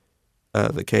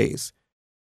the case.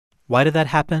 Why did that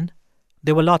happen?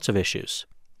 There were lots of issues.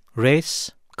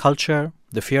 Race, culture,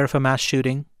 the fear of a mass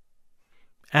shooting,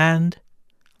 and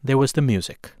there was the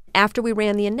music. After we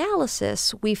ran the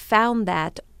analysis, we found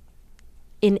that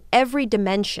in every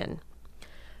dimension,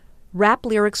 rap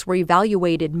lyrics were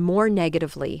evaluated more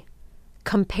negatively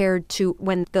compared to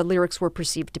when the lyrics were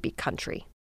perceived to be country.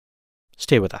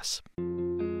 Stay with us.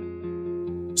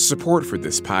 Support for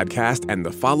this podcast and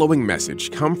the following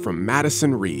message come from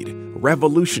Madison Reed,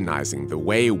 revolutionizing the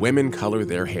way women color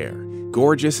their hair.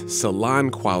 Gorgeous,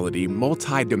 salon-quality,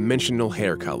 multi-dimensional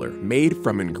hair color made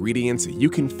from ingredients you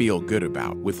can feel good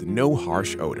about with no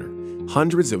harsh odor.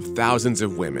 Hundreds of thousands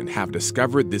of women have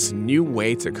discovered this new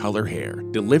way to color hair,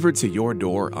 delivered to your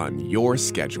door on your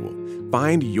schedule.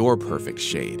 Find your perfect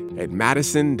shade at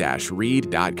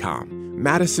madison-reed.com.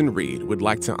 Madison Reed would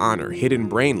like to honor Hidden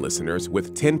Brain listeners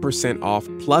with 10% off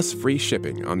plus free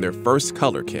shipping on their first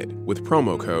color kit with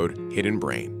promo code Hidden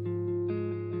Brain.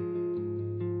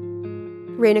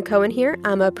 Raina Cohen here.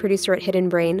 I'm a producer at Hidden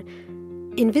Brain.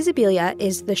 Invisibilia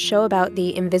is the show about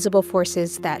the invisible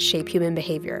forces that shape human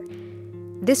behavior.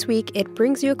 This week, it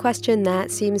brings you a question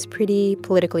that seems pretty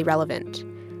politically relevant.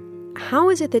 How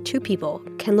is it that two people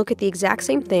can look at the exact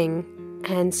same thing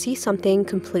and see something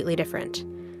completely different?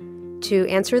 To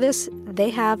answer this,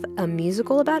 they have a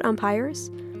musical about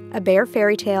umpires, a bear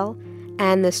fairy tale,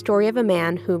 and the story of a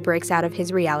man who breaks out of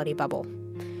his reality bubble.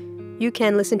 You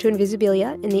can listen to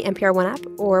Invisibilia in the NPR One app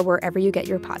or wherever you get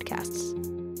your podcasts.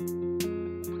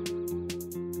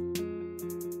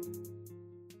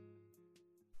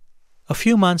 A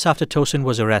few months after Tosin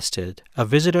was arrested, a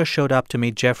visitor showed up to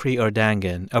meet Jeffrey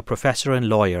Erdangen, a professor and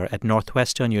lawyer at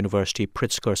Northwestern University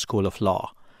Pritzker School of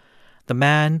Law. The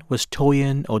man was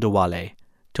Toyin Oduwale,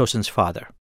 Tosin's father.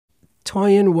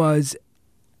 Toyin was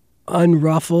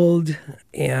unruffled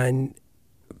and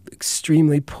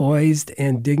extremely poised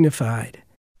and dignified.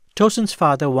 Tosin's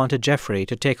father wanted Jeffrey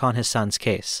to take on his son's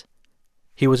case.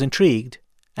 He was intrigued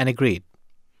and agreed.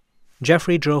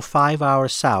 Jeffrey drove 5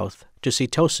 hours south to see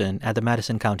Tosin at the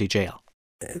Madison County Jail.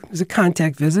 It was a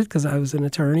contact visit because I was an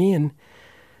attorney, and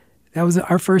that was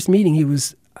our first meeting. He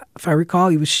was, if I recall,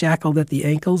 he was shackled at the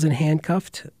ankles and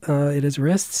handcuffed at his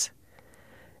wrists.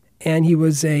 And he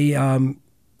was a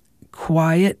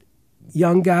quiet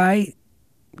young guy,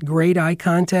 great eye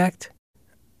contact,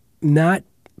 not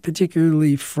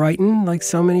particularly frightened like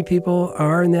so many people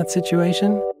are in that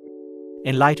situation.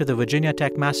 In light of the Virginia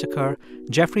Tech massacre,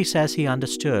 Jeffrey says he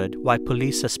understood why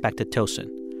police suspected Tosin.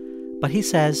 But he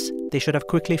says they should have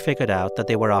quickly figured out that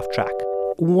they were off track.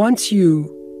 Once you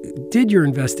did your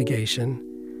investigation,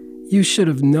 you should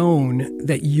have known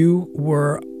that you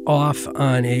were off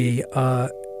on a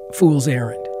fool's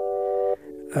errand.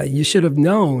 you should have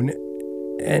known,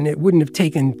 and it wouldn't have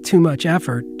taken too much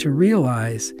effort to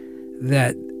realize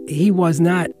that he was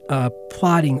not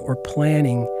plotting or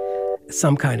planning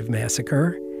some kind of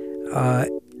massacre.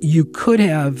 You could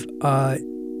have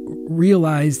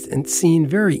realized and seen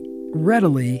very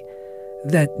readily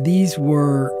that these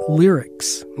were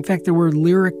lyrics. In fact, there were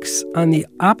lyrics on the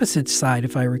opposite side,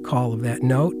 if I recall, of that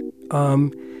note,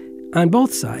 on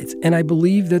both sides. And I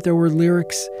believe that there were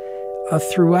lyrics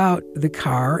throughout the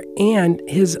car and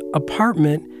his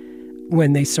apartment.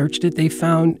 When they searched it, they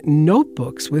found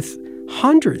notebooks with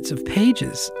hundreds of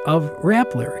pages of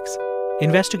rap lyrics.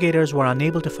 Investigators were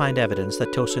unable to find evidence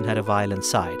that Tosin had a violent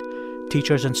side.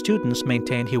 Teachers and students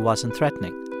maintained he wasn't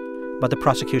threatening. But the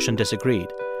prosecution disagreed.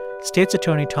 State's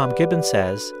Attorney Tom Gibbons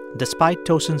says, despite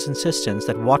Tosin's insistence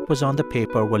that what was on the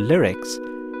paper were lyrics,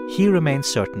 he remains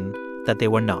certain that they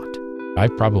were not.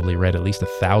 I've probably read at least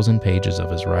 1,000 pages of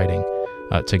his writing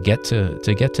to get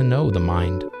to know the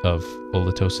mind of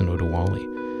Olutosin Oduwole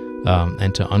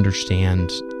and to understand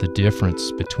the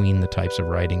difference between the types of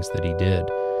writings that he did.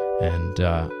 And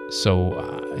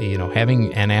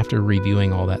after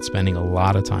reviewing all that, spending a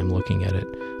lot of time looking at it,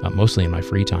 mostly in my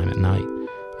free time at night,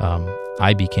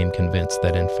 I became convinced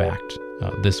that, in fact,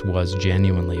 this was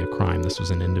genuinely a crime. This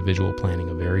was an individual planning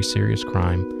a very serious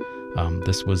crime.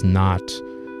 This was not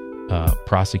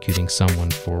prosecuting someone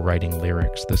for writing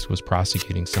lyrics. This was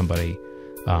prosecuting somebody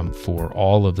for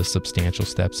all of the substantial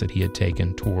steps that he had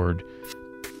taken toward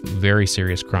very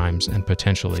serious crimes and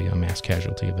potentially a mass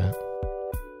casualty event.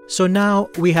 So now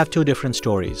we have two different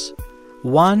stories.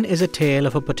 One is a tale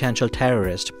of a potential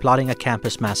terrorist plotting a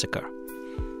campus massacre.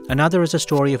 Another is a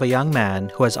story of a young man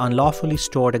who has unlawfully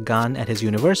stored a gun at his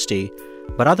university,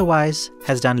 but otherwise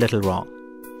has done little wrong.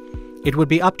 It would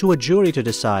be up to a jury to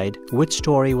decide which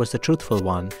story was the truthful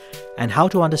one and how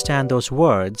to understand those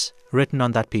words written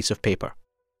on that piece of paper.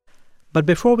 But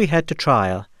before we head to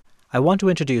trial, I want to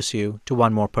introduce you to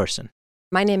one more person.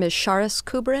 My name is Charis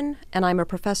Kubrin, and I'm a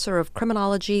professor of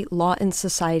criminology, law, and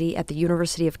society at the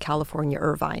University of California,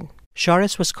 Irvine.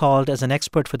 Charis was called as an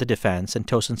expert for the defense in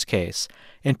Tosin's case,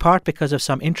 in part because of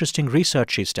some interesting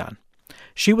research she's done.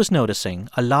 She was noticing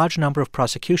a large number of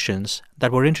prosecutions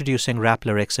that were introducing rap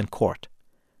lyrics in court.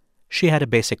 She had a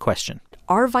basic question.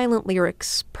 Are violent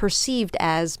lyrics perceived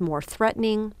as more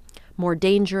threatening, more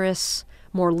dangerous,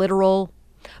 more literal,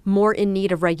 more in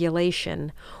need of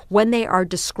regulation when they are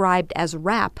described as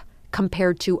rap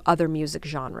compared to other music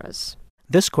genres?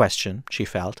 This question, she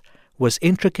felt, was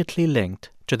intricately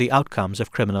linked to the outcomes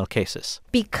of criminal cases.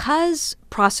 Because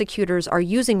prosecutors are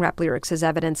using rap lyrics as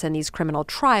evidence in these criminal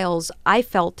trials, I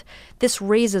felt this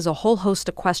raises a whole host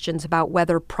of questions about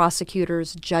whether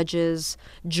prosecutors, judges,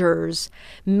 jurors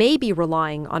may be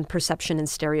relying on perception and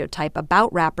stereotype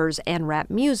about rappers and rap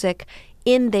music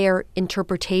in their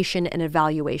interpretation and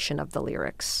evaluation of the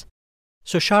lyrics.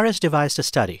 So Charis devised a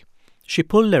study. She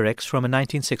pulled lyrics from a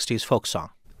 1960s folk song.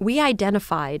 We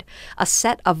identified a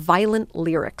set of violent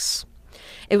lyrics.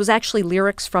 It was actually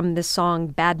lyrics from this song,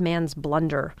 Bad Man's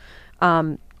Blunder.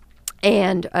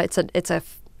 It's a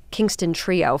Kingston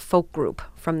Trio folk group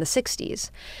from the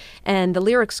 60s. And the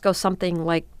lyrics go something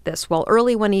like this. Well,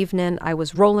 early one evening, I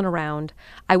was rolling around.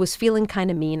 I was feeling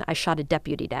kind of mean. I shot a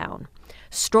deputy down.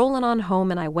 Strolling on home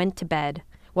and I went to bed.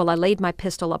 Well, I laid my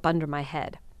pistol up under my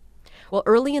head. Well,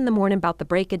 early in the morning, about the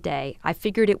break of day, I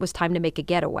figured it was time to make a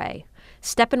getaway.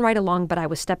 Stepping right along, but I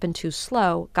was stepping too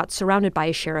slow, got surrounded by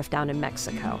a sheriff down in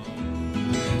Mexico.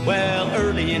 Well,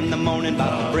 early in the morning,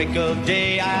 about the break of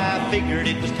day, I figured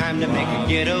it was time to make a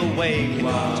getaway.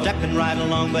 Stepping right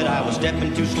along, but I was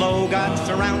stepping too slow, got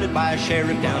surrounded by a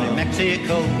sheriff down in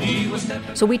Mexico.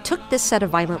 So we took this set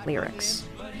of violent lyrics,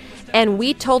 and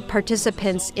we told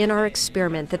participants in our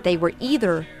experiment that they were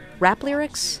either rap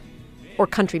lyrics or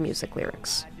country music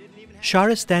lyrics.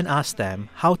 Charis then asked them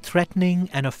how threatening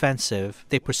and offensive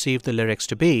they perceived the lyrics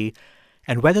to be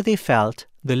and whether they felt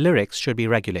the lyrics should be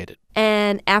regulated.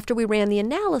 And after we ran the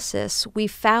analysis, we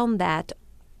found that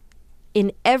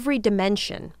in every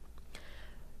dimension,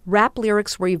 rap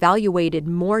lyrics were evaluated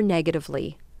more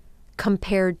negatively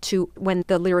compared to when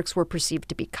the lyrics were perceived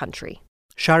to be country.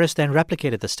 Charis then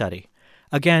replicated the study.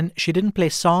 Again, she didn't play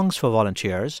songs for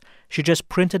volunteers. She just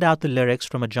printed out the lyrics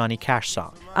from a Johnny Cash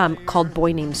song. Called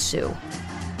Boy Named Sue.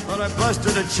 But I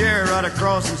busted a chair right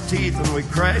across his teeth and we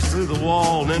crashed through the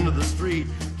wall and into the street.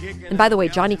 And by the way,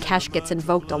 Johnny Cash gets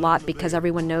invoked a lot because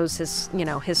everyone knows his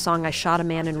song, I Shot a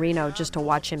Man in Reno Just to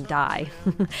Watch Him Die,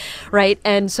 right?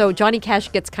 And so Johnny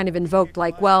Cash gets kind of invoked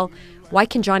like, well, why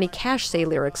can Johnny Cash say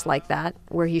lyrics like that,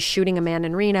 where he's shooting a man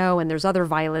in Reno and there's other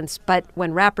violence, but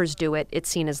when rappers do it, it's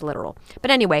seen as literal.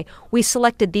 But anyway, we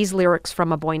selected these lyrics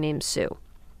from A Boy Named Sue.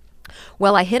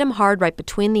 Well, I hit him hard right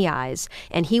between the eyes,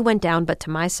 and he went down, but to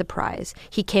my surprise,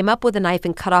 he came up with a knife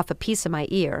and cut off a piece of my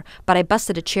ear, but I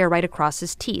busted a chair right across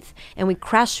his teeth, and we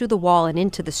crashed through the wall and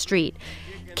into the street,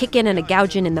 kicking and a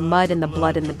gouging in the mud and the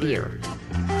blood and the beer.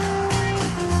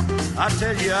 I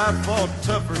tell you, I've fought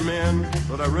tougher men,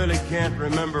 but I really can't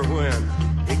remember when.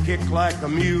 He kicked like a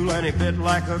mule and he bit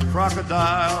like a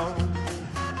crocodile.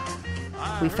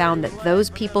 We found that those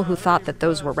people who thought that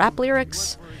those were rap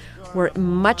lyrics were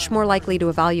much more likely to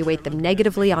evaluate them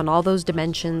negatively on all those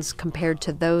dimensions compared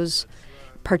to those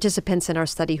participants in our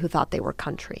study who thought they were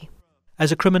country.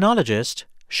 As a criminologist,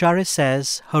 Charis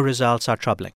says her results are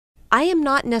troubling. I am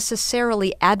not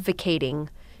necessarily advocating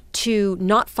to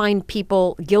not find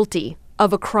people guilty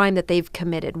of a crime that they've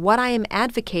committed. What I am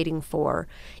advocating for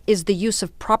is the use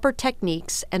of proper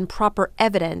techniques and proper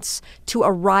evidence to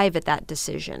arrive at that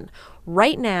decision.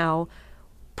 Right now,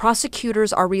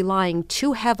 prosecutors are relying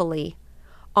too heavily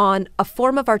on a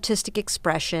form of artistic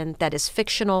expression that is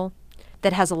fictional,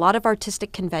 that has a lot of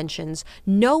artistic conventions,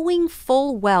 knowing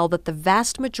full well that the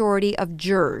vast majority of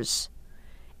jurors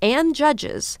and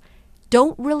judges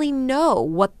don't really know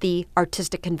what the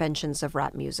artistic conventions of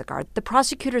rap music are. The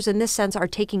prosecutors in this sense are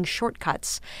taking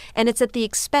shortcuts, and it's at the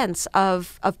expense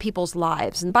of people's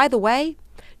lives. And by the way,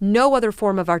 no other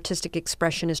form of artistic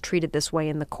expression is treated this way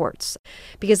in the courts,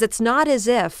 because it's not as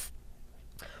if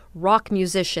rock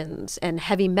musicians and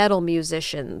heavy metal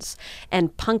musicians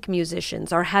and punk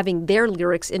musicians are having their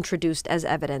lyrics introduced as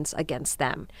evidence against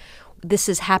them. This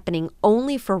is happening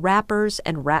only for rappers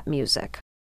and rap music.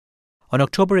 On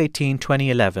October 18,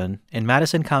 2011, in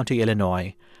Madison County,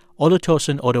 Illinois,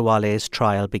 Olutosin Odewale's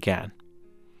trial began.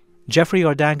 Jeffrey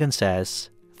Ordangan says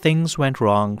things went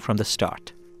wrong from the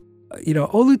start.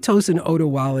 Olutosin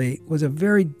Odewale was a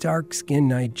very dark-skinned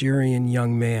Nigerian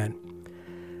young man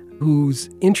whose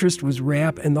interest was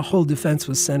rap, and the whole defense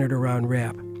was centered around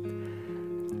rap.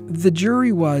 The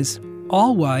jury was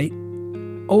all white,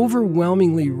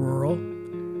 overwhelmingly rural,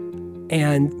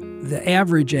 and the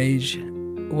average age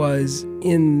was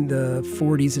in the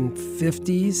 40s and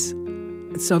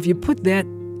 50s. So if you put that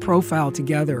profile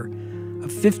together, a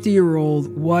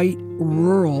 50-year-old white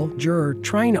rural juror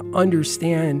trying to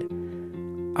understand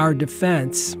our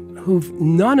defense, who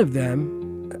none of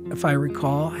them, if I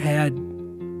recall, had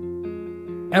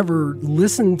ever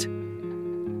listened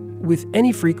with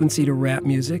any frequency to rap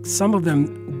music. Some of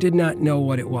them did not know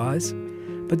what it was.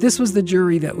 But this was the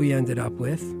jury that we ended up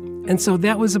with. And so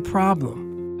that was a problem.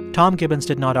 Tom Gibbons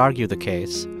did not argue the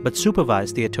case, but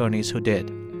supervised the attorneys who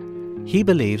did. He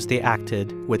believes they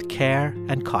acted with care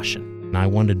and caution. And I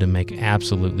wanted to make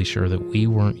absolutely sure that we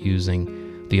weren't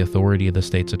using the authority of the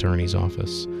state's attorney's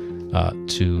office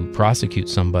to prosecute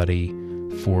somebody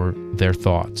for their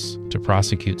thoughts, to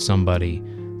prosecute somebody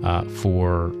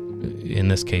for, in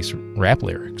this case, rap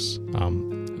lyrics.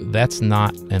 That's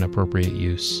not an appropriate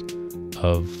use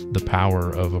of the power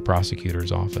of a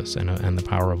prosecutor's office and the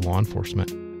power of law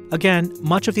enforcement. Again,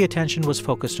 much of the attention was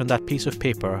focused on that piece of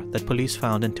paper that police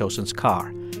found in Tosin's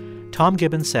car. Tom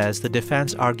Gibbons says the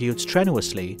defense argued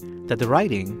strenuously that the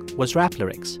writing was rap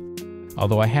lyrics.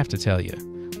 Although I have to tell you,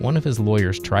 one of his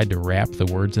lawyers tried to rap the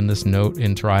words in this note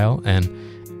in trial, and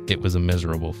it was a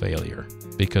miserable failure,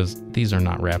 because these are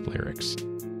not rap lyrics.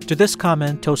 To this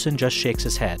comment, Tosin just shakes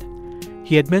his head.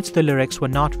 He admits the lyrics were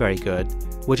not very good,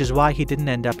 which is why he didn't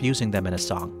end up using them in a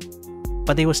song.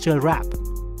 But they were still rap.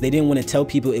 They didn't want to tell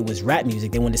people it was rap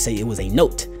music. They wanted to say it was a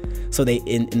note. So they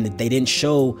didn't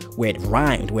show where it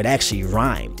rhymed, where it actually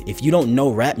rhymed. If you don't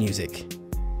know rap music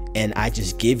and I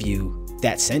just give you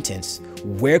that sentence,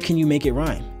 where can you make it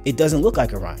rhyme? It doesn't look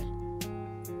like a rhyme.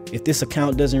 If this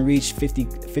account doesn't reach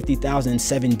 50,000 in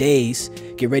 7 days,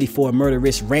 get ready for a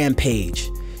murderous rampage.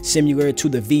 Similar to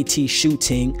the VT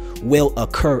shooting will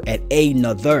occur at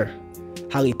another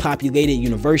highly populated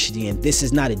university, and this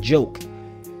is not a joke.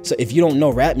 So if you don't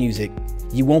know rap music,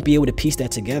 you won't be able to piece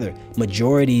that together.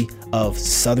 Majority of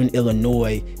Southern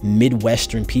Illinois,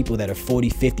 Midwestern people that are 40,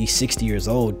 50, 60 years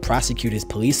old, prosecutors,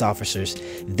 police officers,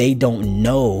 they don't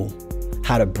know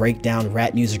how to break down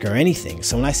rap music or anything.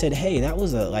 So when I said, hey, that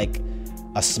was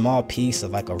a small piece of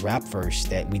like a rap verse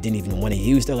that we didn't even want to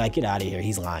use, they're like, get out of here,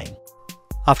 he's lying.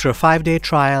 After a 5-day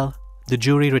trial, the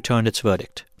jury returned its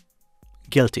verdict.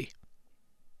 Guilty.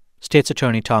 State's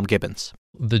Attorney Tom Gibbons.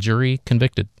 The jury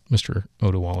convicted Mr.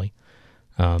 Odewale.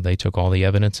 They took all the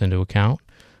evidence into account.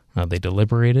 They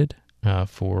deliberated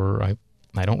for,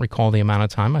 I don't recall the amount of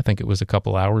time. I think it was a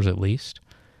couple hours at least.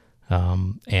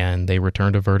 And they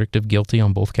returned a verdict of guilty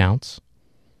on both counts.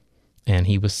 And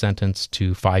he was sentenced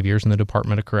to 5 years in the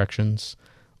Department of Corrections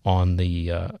on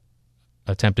the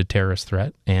attempted terrorist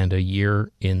threat and a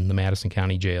year in the Madison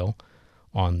County Jail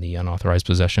on the unauthorized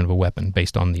possession of a weapon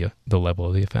based on the level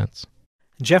of the offense.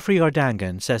 Jeffrey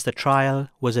Ordangan says the trial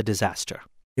was a disaster.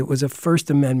 It was a First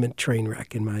Amendment train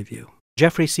wreck, in my view.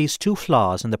 Jeffrey sees two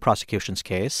flaws in the prosecution's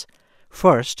case.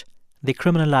 First, they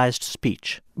criminalized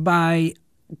speech. By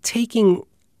taking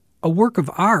a work of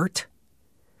art,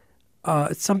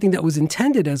 something that was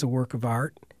intended as a work of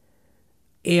art,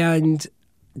 and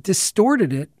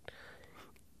distorted it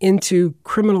into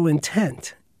criminal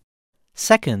intent.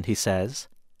 Second, he says,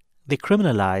 they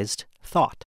criminalized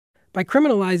thought. By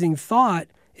criminalizing thought,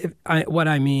 what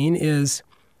I mean is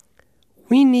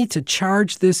we need to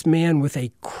charge this man with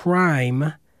a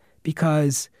crime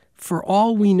because for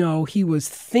all we know, he was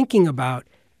thinking about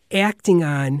acting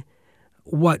on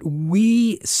what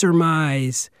we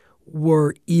surmise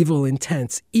were evil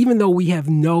intents, even though we have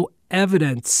no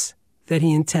evidence that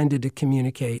he intended to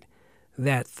communicate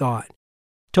that thought.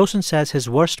 Tosin says his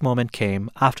worst moment came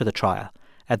after the trial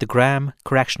at the Graham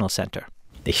Correctional Center.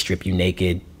 They strip you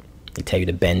naked. They tell you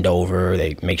to bend over.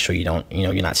 They make sure you don't,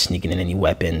 you're not sneaking in any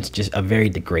weapons. Just a very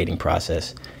degrading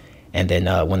process. And then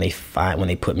when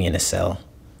they put me in a cell,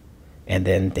 and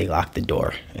then they lock the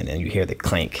door, and then you hear the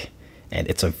clink, and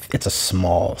it's a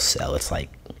small cell. It's like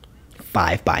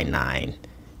 5 by 9.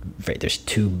 There's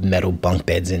 2 metal bunk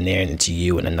beds in there, and it's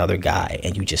you and another guy,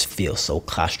 and you just feel so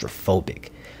claustrophobic,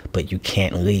 but you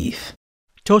can't leave.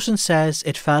 Tosin says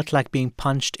it felt like being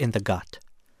punched in the gut.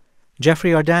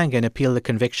 Jeffrey Ordangan appealed the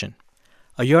conviction.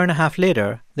 A year and a half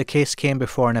later, the case came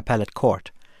before an appellate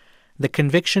court. The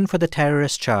conviction for the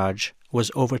terrorist charge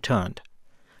was overturned.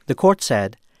 The court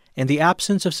said, in the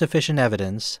absence of sufficient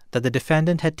evidence that the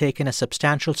defendant had taken a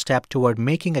substantial step toward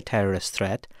making a terrorist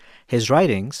threat, his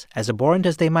writings, as abhorrent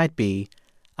as they might be,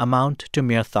 amount to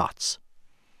mere thoughts.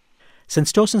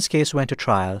 Since Tosin's case went to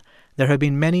trial, there have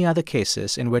been many other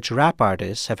cases in which rap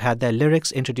artists have had their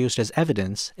lyrics introduced as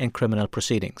evidence in criminal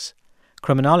proceedings.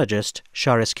 Criminologist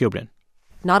Charis Kubrin.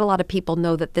 Not a lot of people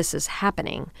know that this is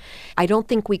happening. I don't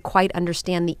think we quite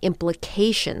understand the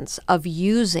implications of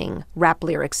using rap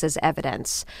lyrics as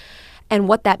evidence and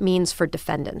what that means for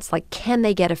defendants. Like, can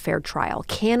they get a fair trial?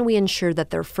 Can we ensure that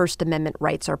their First Amendment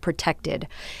rights are protected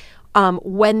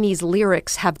when these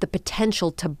lyrics have the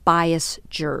potential to bias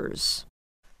jurors?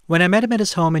 When I met him at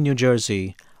his home in New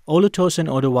Jersey, Olutosin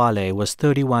Oduwale was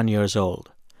 31 years old.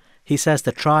 He says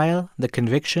the trial, the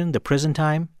conviction, the prison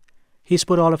time, he's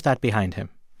put all of that behind him.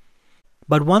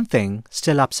 But one thing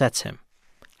still upsets him: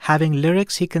 having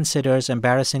lyrics he considers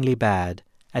embarrassingly bad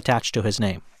attached to his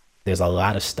name. There's a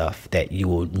lot of stuff that you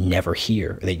will never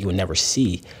hear, that you will never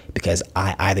see, because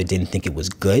I either didn't think it was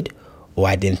good or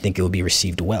I didn't think it would be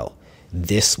received well.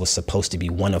 This was supposed to be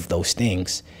one of those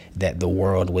things that the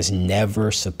world was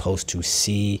never supposed to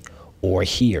see or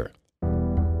hear.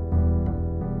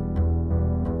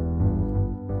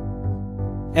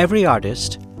 Every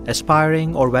artist,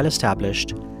 aspiring or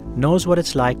well-established, knows what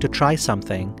it's like to try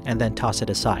something and then toss it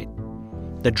aside.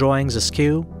 The drawing's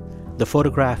askew, the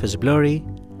photograph is blurry,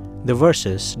 the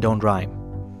verses don't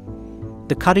rhyme.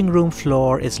 The cutting room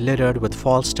floor is littered with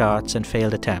false starts and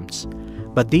failed attempts,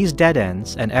 but these dead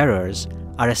ends and errors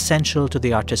are essential to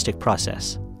the artistic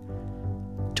process.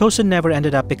 Tosin never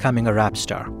ended up becoming a rap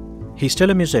star. He's still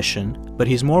a musician, but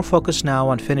he's more focused now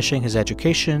on finishing his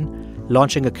education,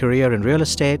 launching a career in real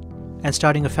estate, and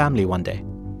starting a family one day.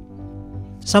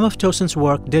 Some of Tosin's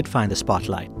work did find the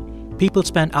spotlight. People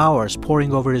spent hours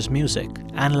poring over his music,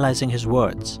 analyzing his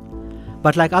words.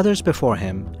 But like others before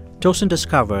him, Tosin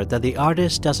discovered that the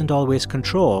artist doesn't always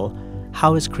control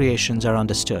how his creations are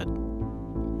understood.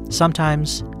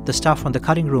 Sometimes the stuff on the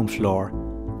cutting room floor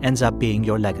ends up being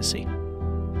your legacy.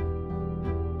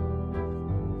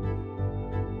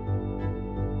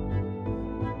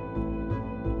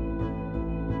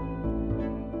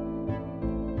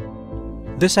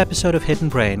 This episode of Hidden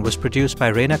Brain was produced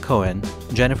by Raina Cohen,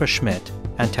 Jennifer Schmidt,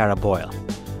 and Tara Boyle.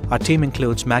 Our team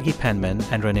includes Maggie Penman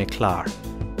and Renee Klahr.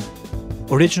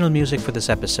 Original music for this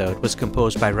episode was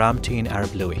composed by Ramteen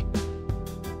Arablouei.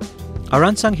 Our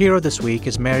unsung hero this week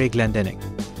is Mary Glendinning.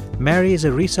 Mary is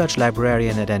a research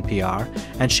librarian at NPR,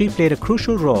 and she played a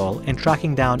crucial role in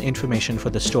tracking down information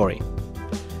for the story.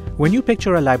 When you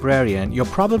picture a librarian, you're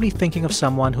probably thinking of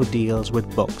someone who deals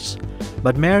with books.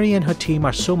 But Mary and her team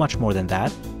are so much more than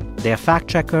that. They are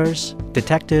fact-checkers,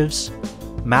 detectives,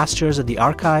 masters at the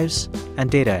archives,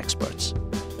 and data experts.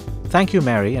 Thank you,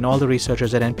 Mary, and all the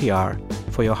researchers at NPR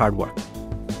for your hard work.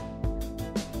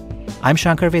 I'm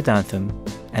Shankar Vedantam,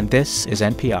 and this is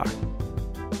NPR.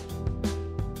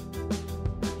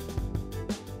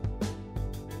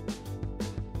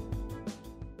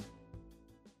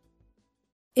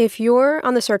 If you're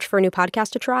on the search for a new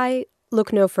podcast to try,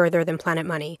 look no further than Planet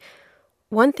Money.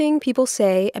 One thing people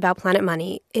say about Planet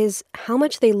Money is how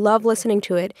much they love listening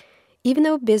to it, even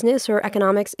though business or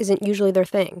economics isn't usually their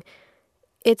thing.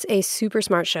 It's a super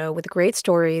smart show with great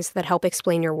stories that help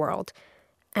explain your world.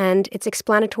 And it's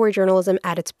explanatory journalism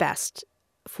at its best,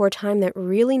 for a time that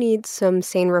really needs some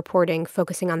sane reporting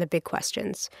focusing on the big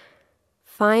questions.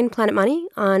 Find Planet Money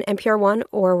on NPR One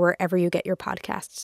or wherever you get your podcasts.